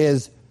tail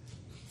is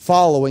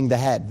following the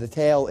head. The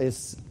tail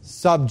is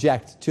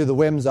subject to the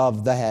whims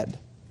of the head.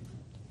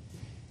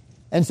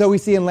 And so we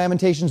see in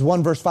Lamentations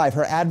 1, verse 5,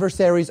 her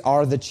adversaries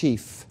are the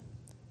chief.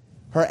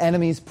 Her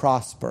enemies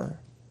prosper.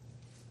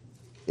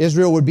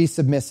 Israel would be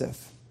submissive.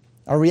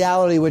 A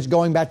reality which,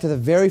 going back to the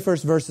very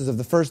first verses of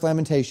the first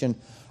Lamentation,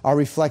 are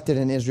reflected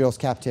in Israel's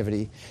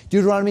captivity.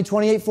 Deuteronomy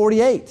 28,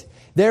 48.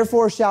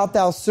 Therefore shalt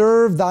thou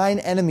serve thine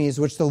enemies,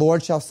 which the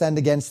Lord shall send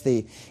against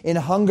thee, in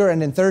hunger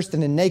and in thirst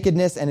and in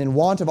nakedness and in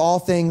want of all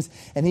things,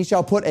 and he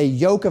shall put a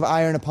yoke of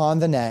iron upon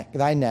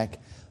thy neck,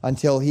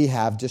 until he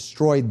have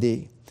destroyed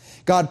thee.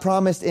 God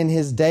promised in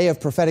his day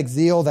of prophetic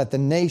zeal that the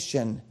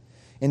nation,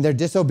 in their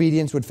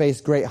disobedience, would face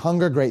great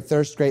hunger, great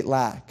thirst, great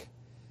lack.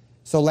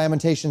 So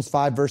Lamentations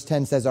 5, verse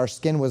 10 says, Our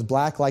skin was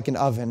black like an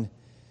oven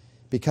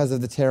because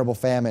of the terrible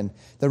famine.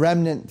 The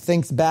remnant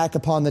thinks back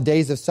upon the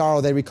days of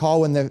sorrow. They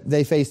recall when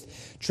they faced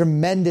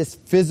tremendous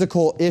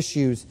physical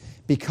issues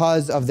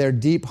because of their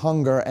deep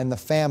hunger and the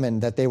famine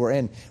that they were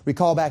in.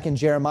 Recall back in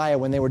Jeremiah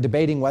when they were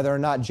debating whether or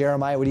not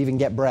Jeremiah would even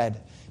get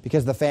bread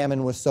because the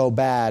famine was so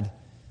bad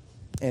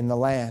in the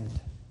land.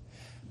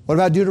 What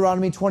about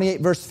Deuteronomy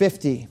 28, verse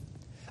 50?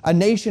 A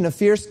nation of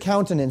fierce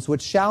countenance,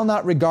 which shall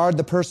not regard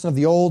the person of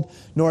the old,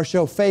 nor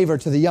show favor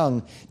to the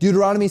young.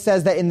 Deuteronomy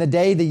says that in the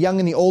day the young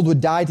and the old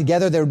would die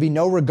together. There would be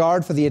no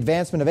regard for the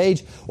advancement of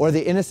age or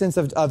the innocence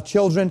of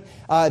children.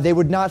 They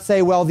would not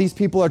say, well, these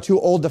people are too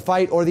old to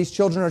fight, or these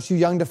children are too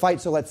young to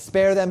fight, so let's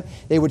spare them.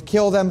 They would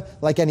kill them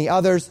like any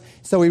others.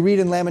 So we read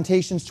in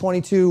Lamentations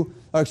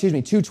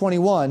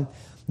 2:21,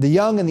 the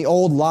young and the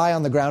old lie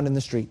on the ground in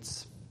the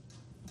streets.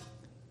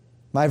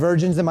 My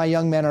virgins and my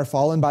young men are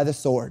fallen by the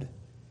sword.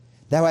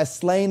 Thou hast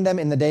slain them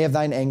in the day of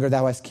thine anger.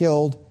 Thou hast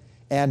killed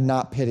and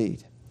not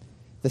pitied.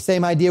 The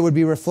same idea would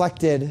be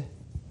reflected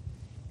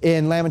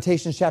in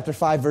Lamentations chapter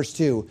 5, verse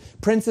 2.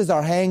 Princes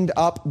are hanged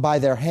up by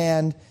their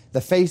hand. The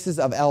faces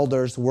of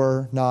elders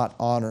were not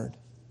honored.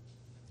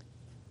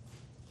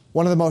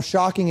 One of the most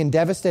shocking and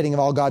devastating of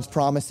all God's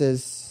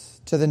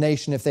promises to the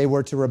nation if they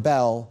were to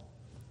rebel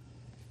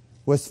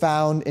was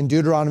found in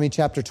Deuteronomy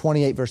chapter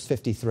 28, verse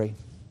 53.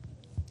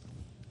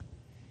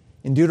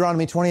 In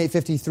Deuteronomy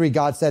 28:53,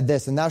 God said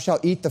this, And thou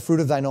shalt eat the fruit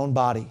of thine own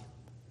body,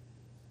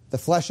 the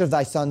flesh of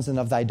thy sons and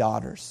of thy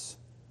daughters,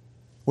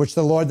 which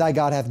the Lord thy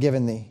God hath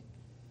given thee,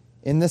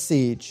 in the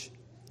siege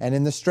and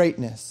in the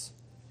straitness,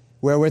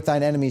 wherewith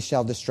thine enemies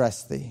shall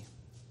distress thee.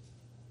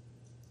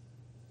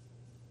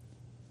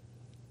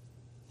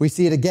 We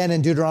see it again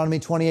in Deuteronomy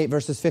 28,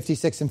 verses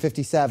 56 and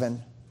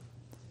 57.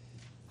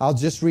 I'll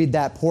just read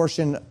that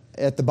portion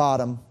at the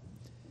bottom.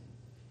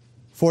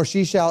 For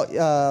she shall,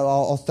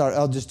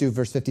 I'll just do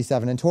verse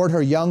 57. And toward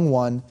her young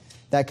one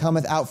that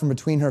cometh out from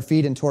between her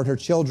feet, and toward her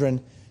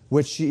children,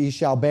 which she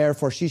shall bear,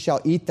 for she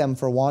shall eat them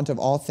for want of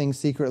all things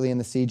secretly in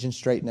the siege and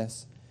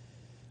straitness,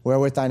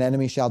 wherewith thine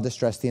enemy shall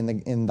distress thee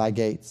in thy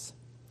gates.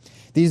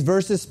 These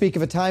verses speak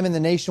of a time in the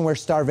nation where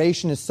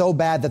starvation is so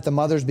bad that the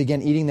mothers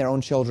begin eating their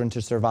own children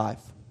to survive.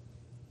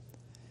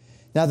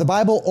 Now, the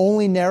Bible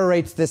only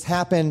narrates this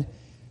happen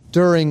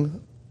during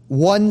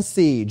one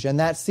siege, and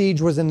that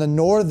siege was in the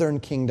northern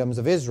kingdoms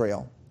of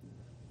Israel,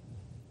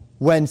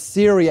 when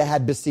Syria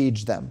had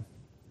besieged them,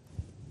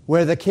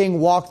 where the king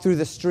walked through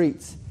the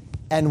streets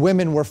and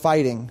women were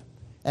fighting.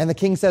 And the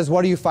king says,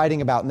 "What are you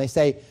fighting about?" And they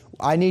say,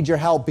 "I need your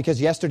help because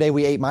yesterday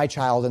we ate my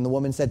child." And the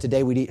woman said,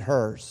 "Today we'd eat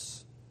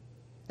hers.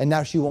 And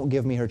now she won't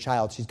give me her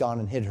child. She's gone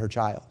and hid her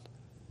child."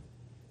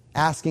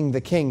 Asking the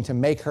king to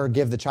make her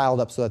give the child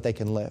up so that they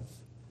can live.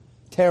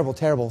 Terrible,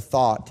 terrible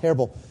thought.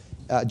 Terrible,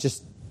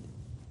 just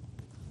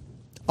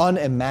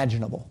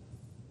unimaginable.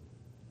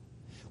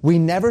 We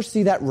never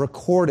see that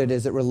recorded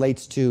as it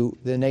relates to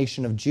the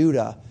nation of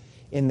Judah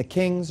in the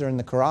Kings or in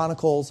the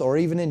Chronicles or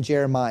even in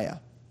Jeremiah.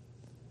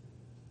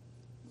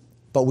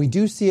 But we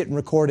do see it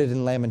recorded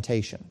in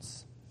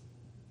Lamentations.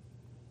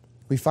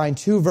 We find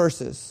two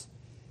verses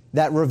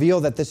that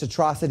reveal that this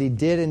atrocity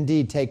did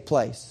indeed take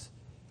place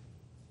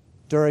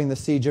during the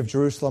siege of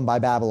Jerusalem by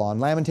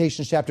Babylon.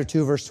 Lamentations chapter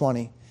 2, verse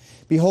 20.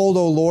 Behold,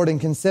 O Lord, and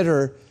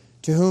consider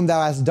to whom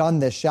thou hast done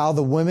this. Shall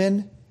the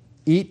women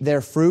eat their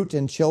fruit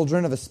and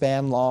children of a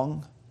span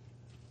long?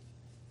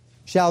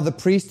 Shall the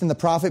priest and the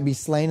prophet be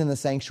slain in the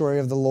sanctuary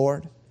of the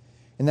Lord?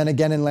 And then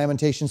again in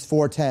Lamentations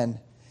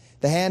 4:10.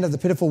 The hand of the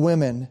pitiful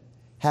women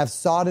have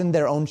sodden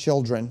their own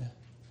children.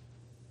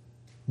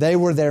 They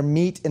were their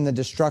meat in the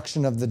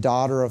destruction of the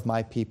daughter of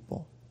my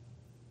people.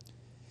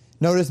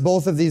 Notice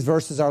both of these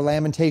verses are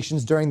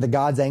lamentations during the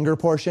God's anger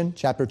portion,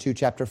 chapter 2,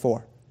 chapter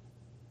 4.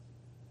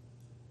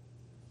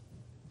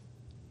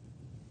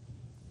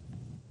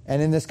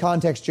 And in this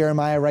context,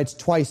 Jeremiah writes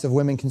twice of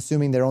women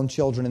consuming their own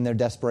children in their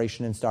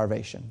desperation and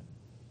starvation.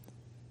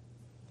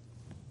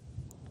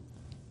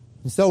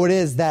 And so it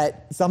is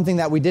that something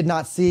that we did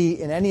not see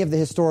in any of the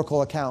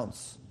historical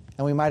accounts,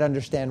 and we might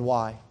understand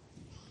why,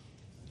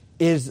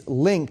 is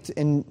linked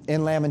in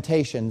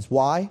Lamentations.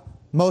 Why?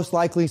 Most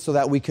likely so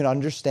that we can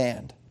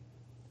understand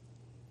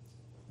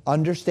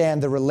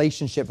the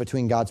relationship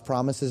between God's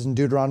promises in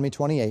Deuteronomy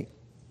 28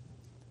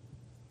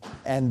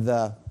 and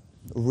the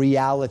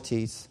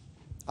realities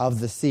of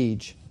the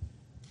siege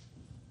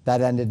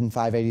that ended in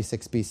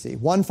 586 BC.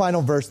 One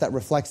final verse that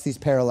reflects these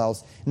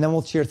parallels, and then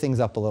we'll cheer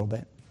things up a little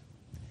bit.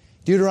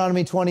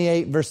 Deuteronomy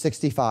 28, verse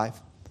 65.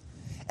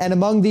 And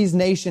among these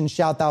nations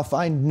shalt thou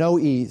find no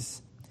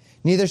ease,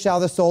 neither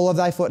shall the sole of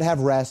thy foot have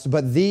rest,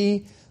 but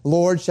the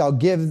Lord shall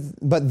give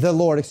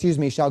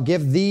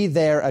thee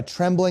there a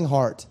trembling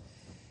heart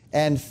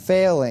and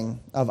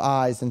failing of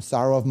eyes and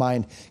sorrow of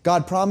mind.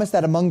 God promised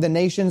that among the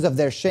nations of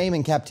their shame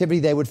and captivity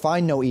they would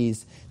find no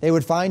ease. They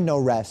would find no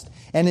rest.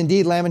 And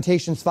indeed,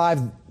 Lamentations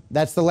 5,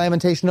 that's the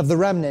lamentation of the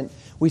remnant.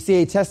 We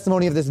see a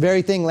testimony of this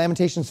very thing.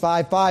 Lamentations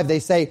 5:5, they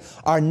say,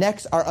 our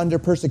necks are under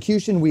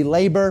persecution. We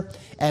labor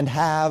and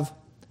have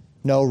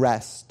no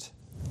rest.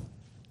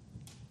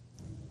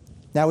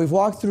 Now, we've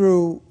walked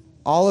through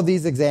all of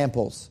these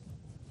examples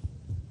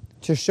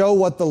to show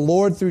what the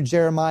Lord through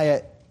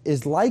Jeremiah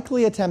is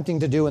likely attempting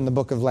to do in the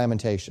book of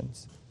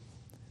Lamentations.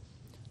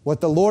 What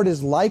the Lord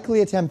is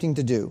likely attempting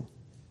to do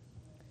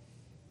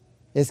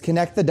is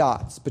connect the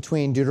dots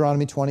between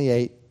Deuteronomy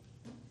 28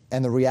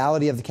 and the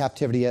reality of the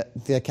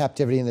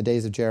captivity in the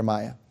days of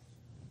Jeremiah.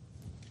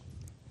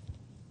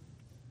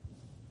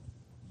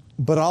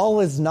 But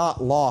all is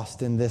not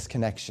lost in this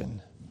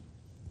connection.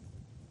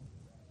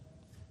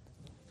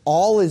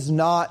 All is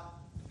not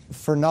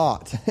for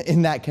naught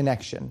in that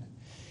connection.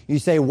 You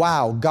say,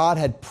 wow, God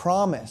had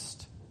promised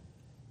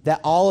that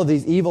all of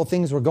these evil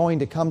things were going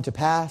to come to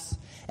pass.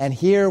 And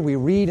here we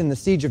read in the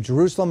siege of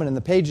Jerusalem and in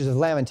the pages of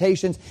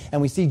Lamentations,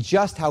 and we see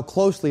just how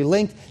closely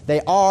linked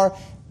they are.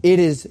 It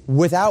is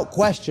without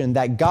question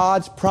that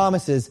God's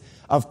promises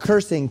of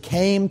cursing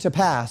came to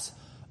pass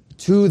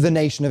to the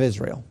nation of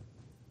Israel.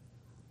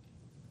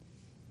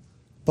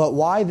 But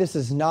why this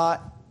is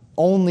not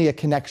only a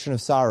connection of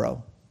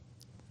sorrow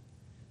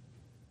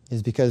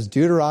is because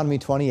Deuteronomy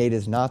 28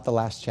 is not the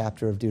last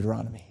chapter of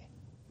Deuteronomy.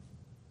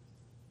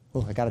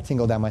 Oh, I got a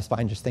tingle down my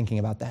spine just thinking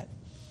about that.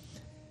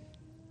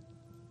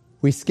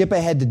 We skip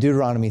ahead to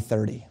Deuteronomy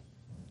 30.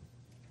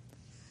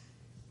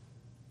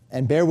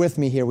 And bear with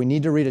me here, we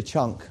need to read a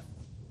chunk.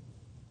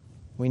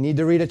 We need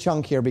to read a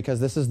chunk here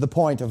because this is the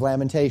point of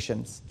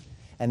Lamentations.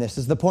 And this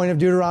is the point of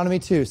Deuteronomy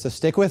 2, so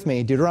stick with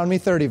me. Deuteronomy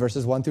 30,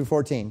 verses 1 through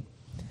 14.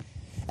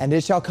 And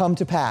it shall come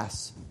to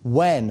pass,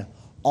 when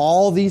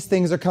all these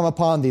things are come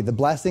upon thee, the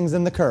blessings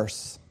and the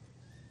curse,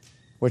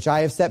 which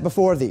I have set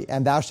before thee,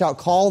 and thou shalt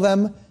call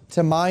them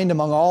to mind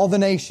among all the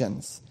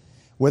nations,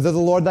 whither the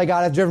Lord thy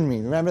God hath driven me.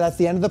 Remember, that's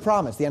the end of the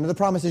promise. The end of the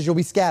promise is you'll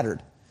be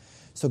scattered.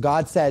 So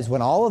God says,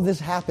 when all of this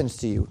happens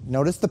to you,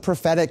 notice the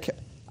prophetic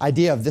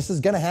idea of this is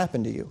going to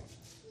happen to you.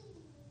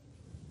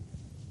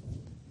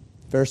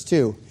 Verse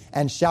 2,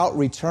 and shalt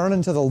return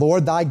unto the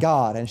Lord thy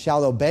God, and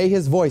shalt obey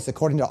his voice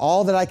according to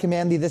all that I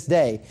command thee this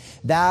day,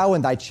 thou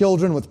and thy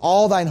children with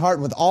all thine heart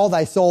and with all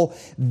thy soul,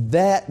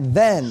 that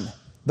then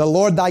the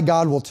Lord thy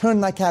God will turn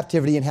thy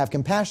captivity and have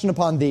compassion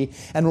upon thee,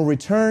 and will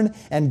return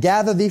and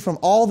gather thee from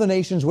all the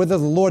nations whither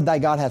the Lord thy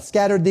God hath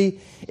scattered thee.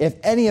 If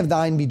any of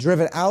thine be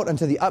driven out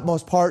unto the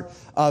utmost part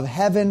of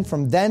heaven,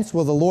 from thence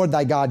will the Lord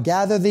thy God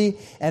gather thee,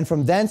 and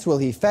from thence will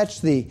he fetch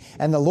thee.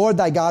 And the Lord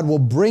thy God will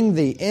bring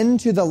thee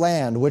into the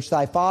land which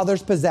thy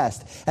fathers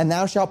possessed, and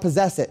thou shalt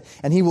possess it.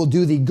 And he will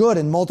do thee good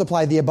and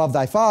multiply thee above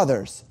thy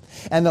fathers.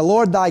 And the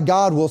Lord thy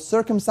God will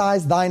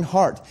circumcise thine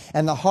heart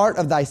and the heart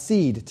of thy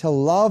seed to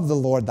love the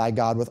Lord thy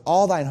God with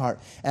all thine heart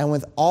and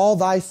with all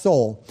thy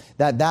soul,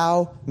 that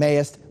thou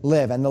mayest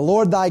live. And the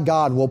Lord thy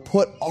God will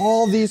put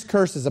all these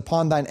curses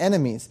upon thine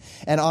enemies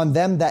and on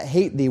them that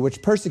hate thee,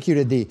 which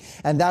persecuted thee.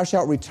 And thou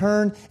shalt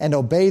return and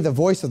obey the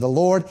voice of the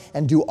Lord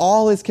and do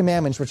all his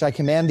commandments which I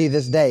command thee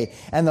this day.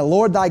 And the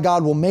Lord thy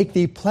God will make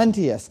thee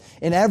plenteous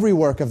in every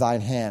work of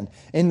thine hand,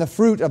 in the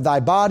fruit of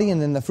thy body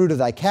and in the fruit of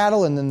thy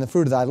cattle and in the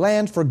fruit of thy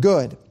land for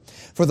good.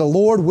 For the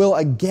Lord will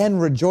again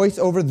rejoice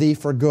over thee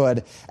for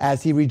good,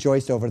 as he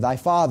rejoiced over thy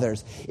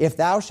fathers. If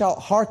thou shalt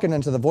hearken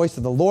unto the voice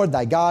of the Lord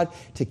thy God,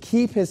 to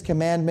keep his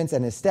commandments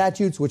and his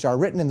statutes, which are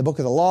written in the book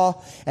of the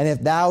law, and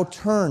if thou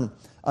turn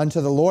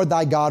unto the Lord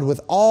thy God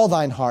with all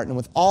thine heart and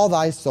with all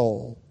thy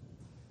soul.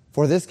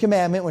 For this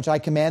commandment, which I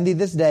command thee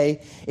this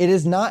day, it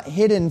is not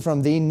hidden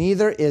from thee,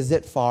 neither is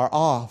it far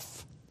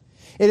off.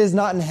 It is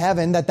not in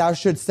heaven, that thou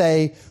shouldst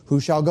say,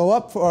 who shall go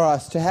up for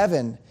us to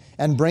heaven,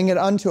 and bring it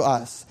unto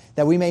us,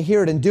 that we may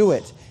hear it and do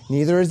it.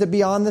 Neither is it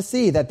beyond the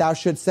sea, that thou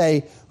shouldst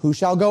say, who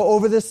shall go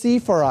over the sea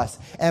for us,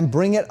 and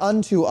bring it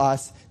unto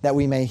us, that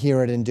we may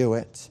hear it and do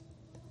it.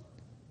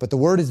 But the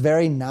word is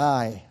very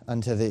nigh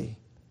unto thee,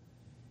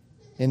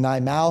 in thy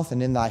mouth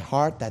and in thy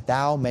heart, that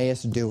thou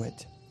mayest do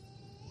it.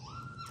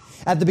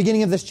 At the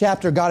beginning of this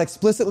chapter, God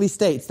explicitly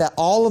states that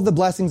all of the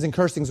blessings and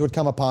cursings would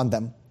come upon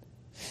them,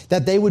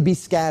 that they would be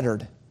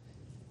scattered.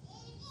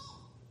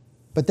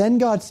 But then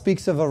God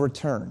speaks of a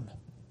return.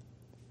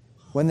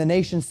 When the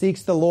nation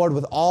seeks the Lord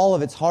with all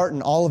of its heart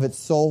and all of its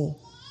soul.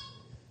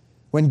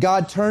 When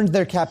God turns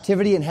their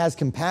captivity and has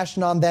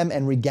compassion on them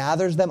and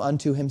regathers them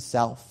unto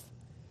himself.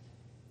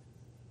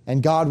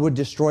 And God would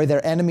destroy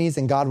their enemies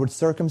and God would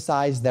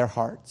circumcise their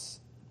hearts,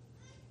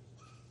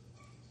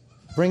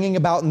 bringing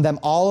about in them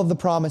all of the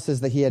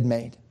promises that he had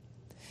made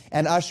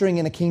and ushering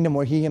in a kingdom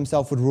where he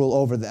himself would rule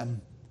over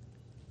them.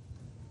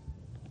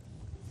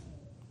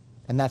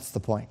 And that's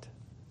the point.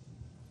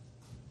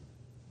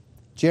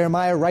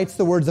 Jeremiah writes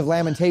the words of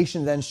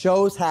Lamentations and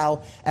shows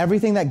how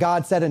everything that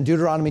God said in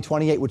Deuteronomy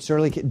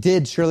 28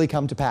 did surely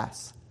come to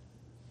pass.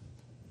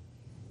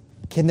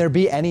 Can there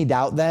be any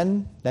doubt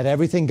then that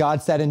everything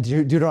God said in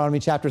Deuteronomy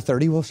chapter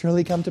 30 will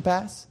surely come to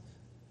pass?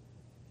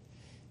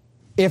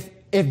 If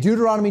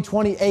Deuteronomy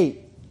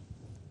 28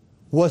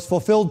 was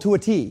fulfilled to a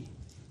T,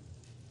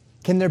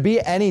 can there be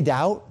any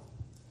doubt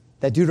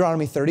that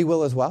Deuteronomy 30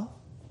 will as well?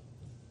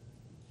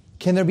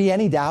 Can there be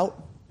any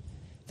doubt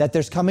that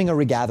there's coming a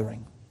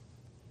regathering?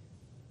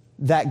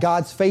 That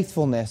God's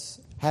faithfulness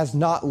has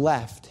not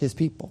left his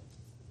people.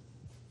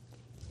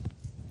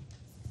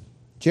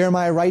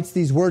 Jeremiah writes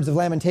these words of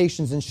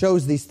Lamentations and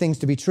shows these things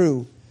to be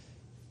true.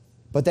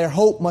 But their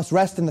hope must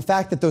rest in the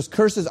fact that those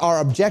curses are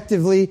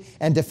objectively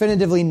and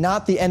definitively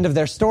not the end of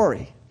their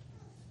story.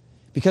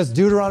 Because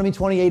Deuteronomy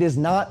 28 is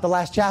not the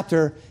last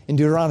chapter in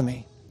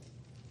Deuteronomy.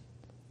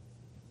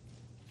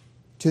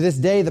 To this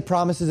day, the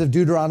promises of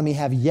Deuteronomy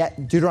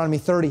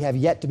 30 have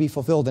yet to be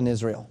fulfilled in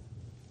Israel.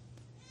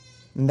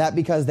 And that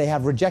because they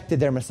have rejected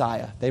their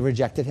Messiah. They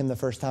rejected him the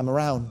first time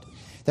around.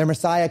 Their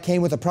Messiah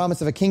came with a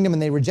promise of a kingdom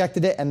and they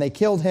rejected it and they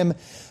killed him.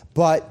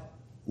 But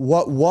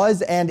what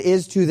was and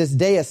is to this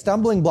day a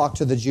stumbling block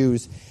to the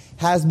Jews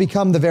has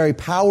become the very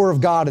power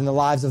of God in the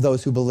lives of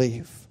those who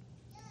believe.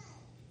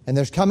 And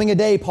there's coming a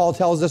day, Paul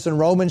tells us in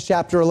Romans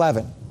chapter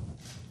 11,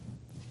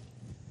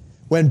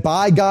 when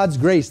by God's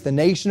grace the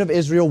nation of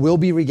Israel will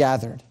be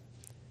regathered,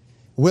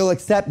 will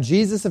accept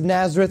Jesus of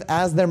Nazareth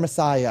as their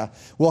Messiah,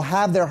 will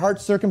have their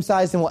hearts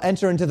circumcised and will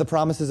enter into the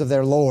promises of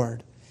their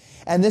Lord.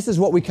 And this is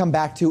what we come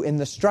back to in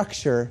the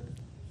structure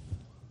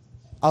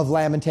of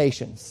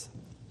Lamentations.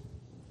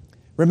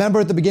 Remember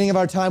at the beginning of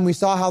our time we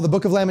saw how the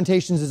book of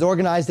Lamentations is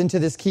organized into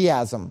this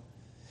chiasm.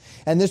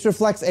 And this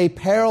reflects a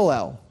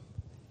parallel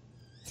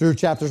through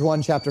chapters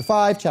 1, chapter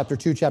 5, chapter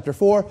 2, chapter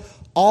 4,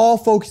 all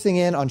focusing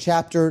in on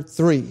chapter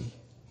 3.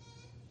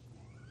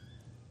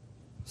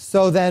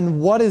 So then,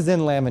 what is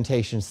in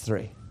Lamentations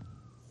 3?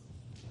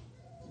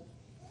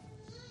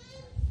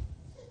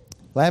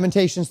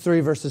 Lamentations 3,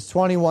 verses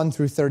 21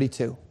 through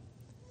 32.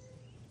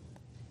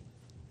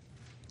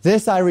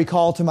 This I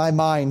recall to my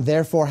mind,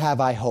 therefore have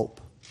I hope.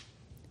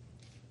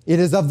 It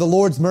is of the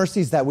Lord's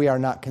mercies that we are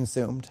not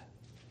consumed.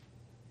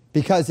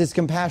 because his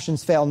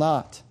compassions fail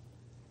not.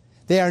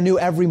 They are new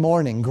every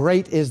morning.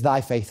 Great is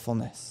thy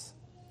faithfulness.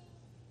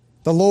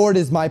 The Lord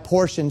is my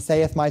portion,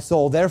 saith my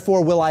soul.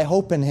 Therefore will I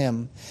hope in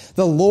him.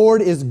 The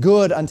Lord is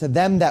good unto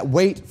them that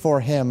wait for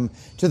him,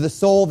 to the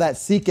soul that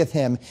seeketh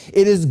him.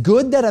 It is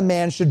good that a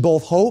man should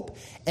both hope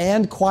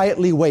and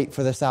quietly wait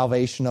for the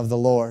salvation of the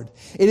Lord.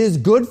 It is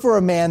good for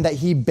a man that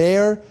he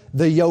bear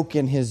the yoke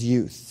in his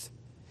youth.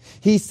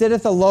 He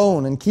sitteth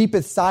alone and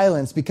keepeth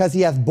silence, because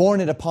he hath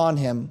borne it upon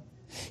him.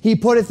 He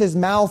putteth his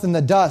mouth in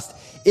the dust.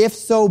 If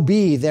so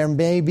be, there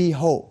may be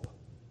hope.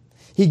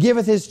 He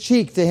giveth his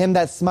cheek to him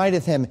that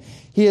smiteth him.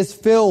 He is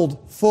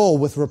filled full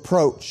with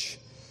reproach.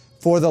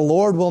 For the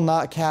Lord will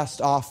not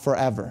cast off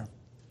forever.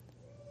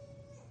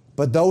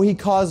 But though he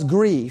cause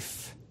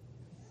grief,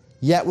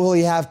 yet will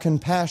he have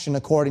compassion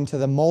according to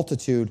the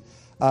multitude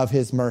of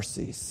his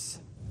mercies.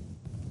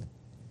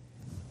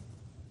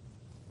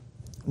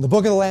 The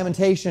book of the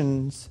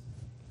Lamentations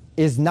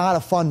is not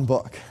a fun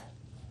book,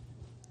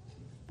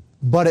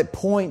 but it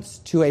points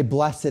to a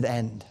blessed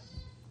end.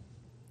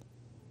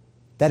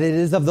 That it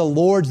is of the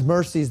Lord's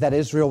mercies that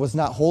Israel was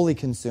not wholly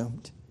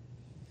consumed.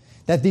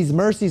 That these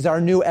mercies are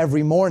new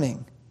every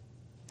morning.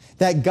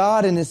 That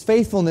God in his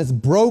faithfulness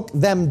broke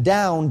them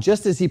down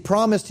just as he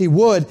promised he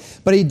would,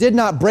 but he did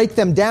not break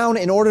them down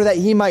in order that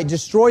he might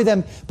destroy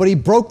them, but he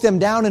broke them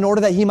down in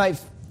order that he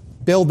might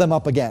build them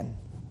up again.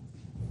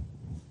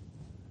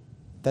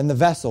 Then the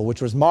vessel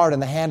which was marred in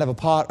the hand of the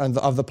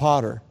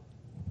potter,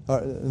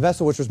 or the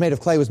vessel which was made of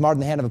clay was marred in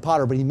the hand of a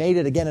potter, but he made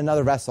it again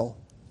another vessel.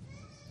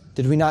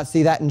 Did we not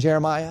see that in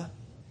Jeremiah?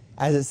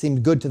 As it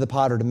seemed good to the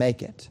potter to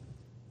make it.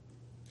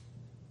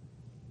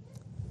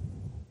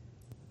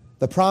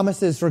 The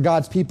promises for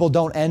God's people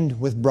don't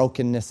end with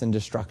brokenness and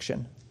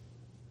destruction.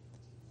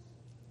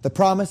 The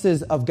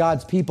promises of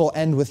God's people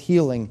end with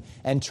healing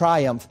and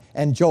triumph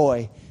and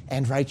joy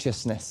and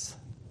righteousness.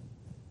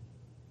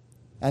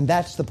 And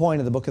that's the point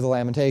of the book of the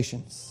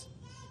Lamentations.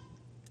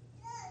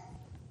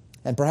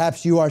 And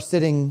perhaps you are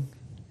sitting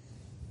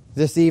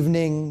this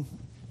evening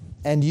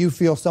and you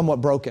feel somewhat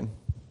broken.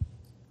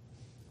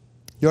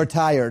 You're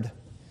tired.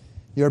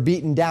 You're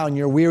beaten down.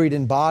 You're wearied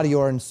in body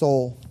or in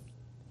soul.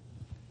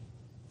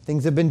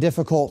 Things have been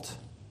difficult.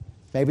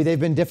 Maybe they've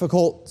been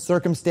difficult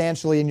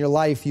circumstantially in your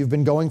life. You've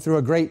been going through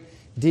a great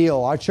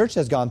deal. Our church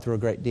has gone through a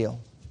great deal.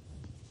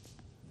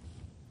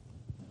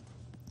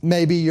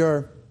 Maybe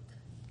you're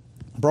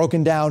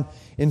broken down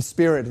in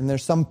spirit and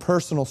there's some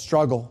personal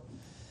struggle.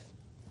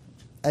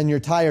 And you're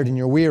tired and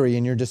you're weary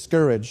and you're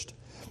discouraged.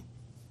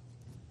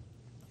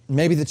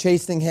 Maybe the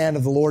chastening hand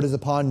of the Lord is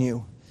upon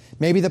you.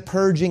 Maybe the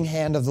purging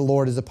hand of the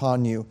Lord is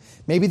upon you.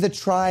 Maybe the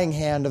trying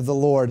hand of the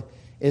Lord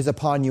is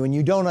upon you and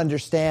you don't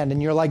understand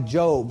and you're like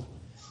Job.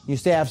 You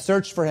say, I've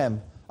searched for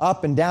him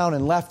up and down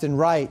and left and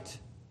right,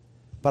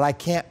 but I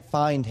can't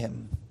find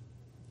him.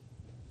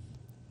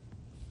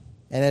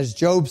 And as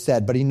Job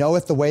said, but he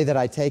knoweth the way that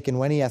I take, and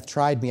when he hath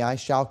tried me, I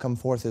shall come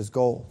forth as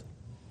gold.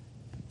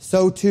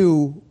 So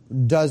too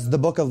does the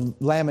book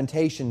of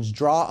Lamentations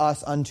draw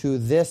us unto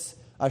this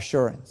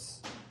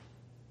assurance,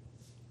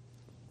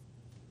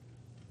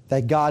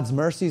 that God's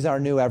mercies are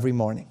new every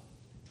morning.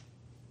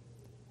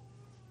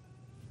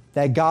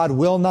 That God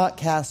will not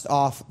cast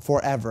off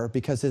forever,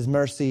 because his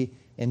mercy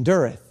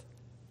endureth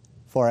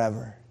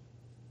forever.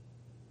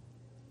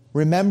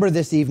 Remember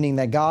this evening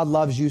that God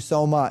loves you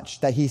so much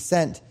that he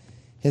sent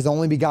his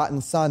only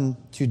begotten Son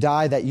to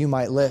die that you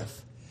might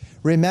live.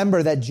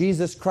 Remember that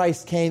Jesus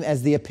Christ came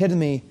as the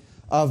epitome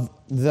of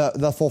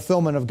the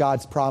fulfillment of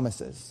God's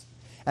promises.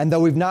 And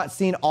though we've not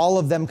seen all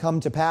of them come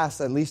to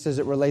pass, at least as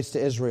it relates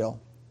to Israel,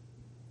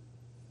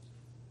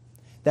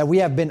 that we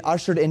have been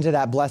ushered into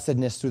that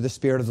blessedness through the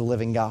Spirit of the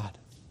living God.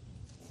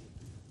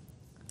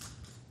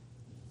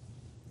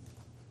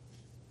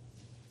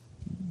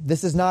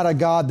 This is not a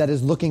God that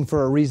is looking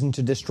for a reason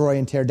to destroy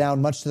and tear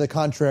down. Much to the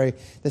contrary,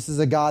 this is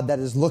a God that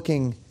is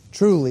looking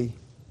truly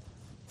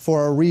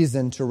for a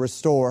reason to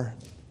restore,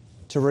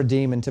 to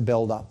redeem, and to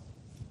build up.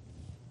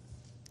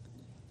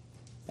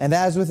 And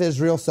as with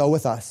Israel, so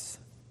with us.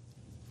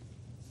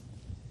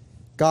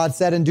 God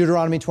said in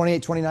Deuteronomy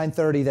 28, 29,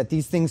 30 that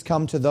these things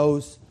come to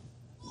those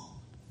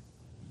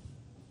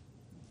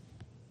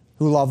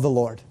who love the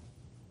Lord.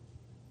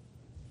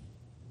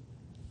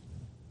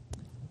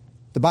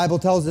 The Bible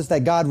tells us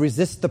that God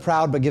resists the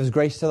proud but gives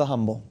grace to the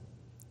humble.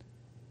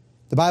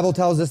 The Bible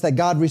tells us that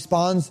God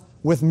responds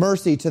with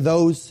mercy to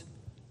those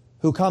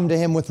who come to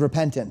him with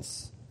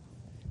repentance.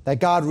 That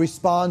God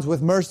responds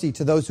with mercy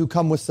to those who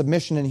come with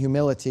submission and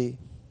humility.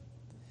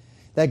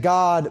 That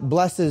God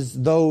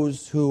blesses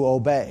those who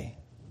obey.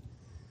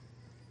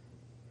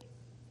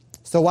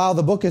 So while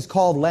the book is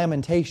called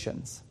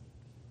Lamentations,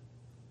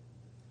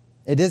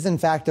 it is in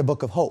fact a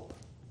book of hope.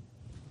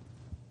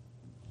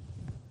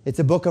 It's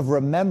a book of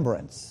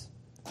remembrance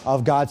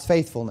of God's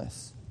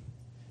faithfulness.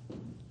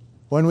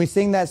 When we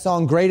sing that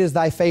song, Great is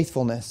Thy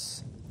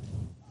Faithfulness,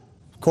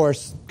 of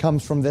course,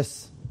 comes from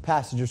this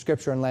passage of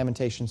Scripture in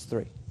Lamentations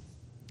 3.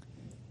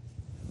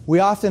 We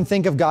often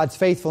think of God's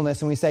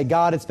faithfulness and we say,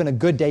 God, it's been a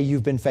good day,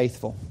 you've been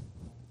faithful.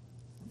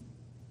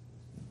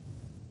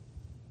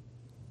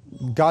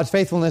 God's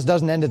faithfulness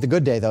doesn't end at the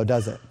good day, though,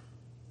 does it?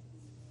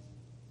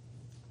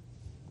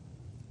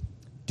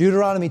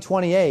 Deuteronomy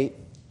 28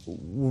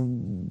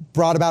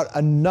 brought about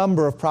a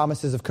number of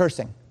promises of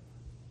cursing.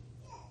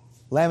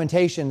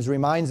 Lamentations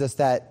reminds us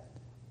that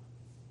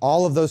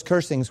all of those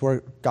cursings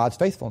were God's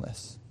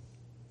faithfulness.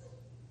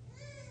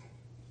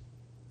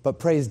 But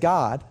praise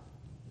God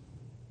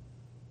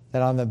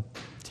that on the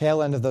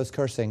tail end of those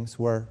cursings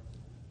were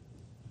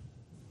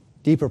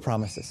deeper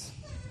promises.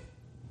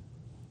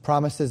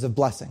 Promises of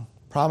blessing,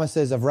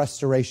 promises of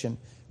restoration,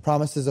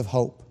 promises of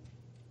hope.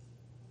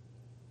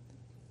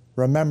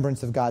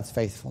 Remembrance of God's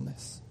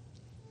faithfulness.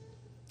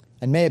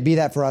 And may it be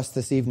that for us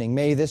this evening.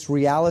 May this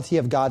reality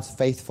of God's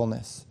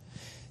faithfulness,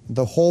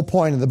 the whole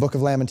point of the book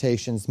of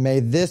Lamentations, may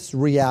this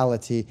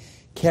reality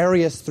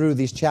carry us through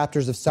these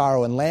chapters of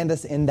sorrow and land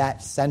us in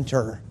that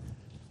center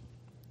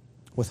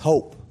with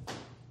hope.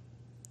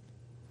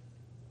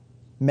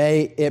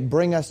 May it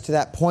bring us to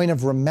that point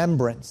of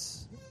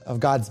remembrance of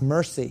God's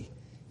mercy,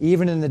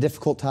 even in the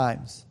difficult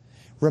times.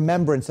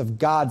 Remembrance of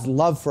God's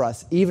love for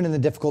us, even in the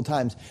difficult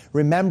times.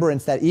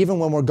 Remembrance that even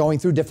when we're going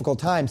through difficult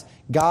times,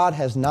 God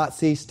has not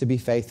ceased to be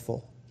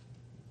faithful.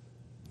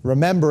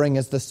 Remembering,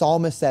 as the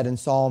psalmist said in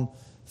Psalm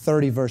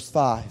 30, verse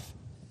 5,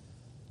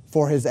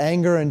 "For his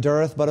anger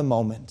endureth but a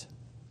moment.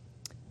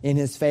 In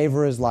his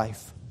favor is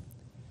life.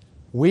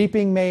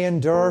 Weeping may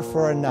endure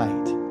for a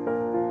night,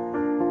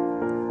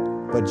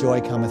 but joy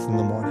cometh in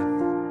the morning."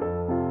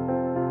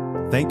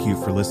 Thank you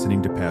for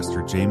listening to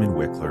Pastor Jamin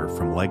Wickler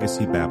from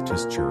Legacy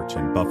Baptist Church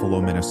in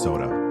Buffalo,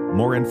 Minnesota.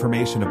 More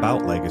information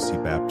about Legacy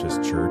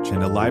Baptist Church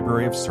and a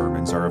library of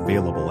sermons are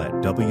available at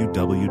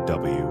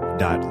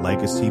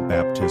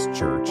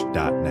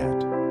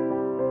www.legacybaptistchurch.net.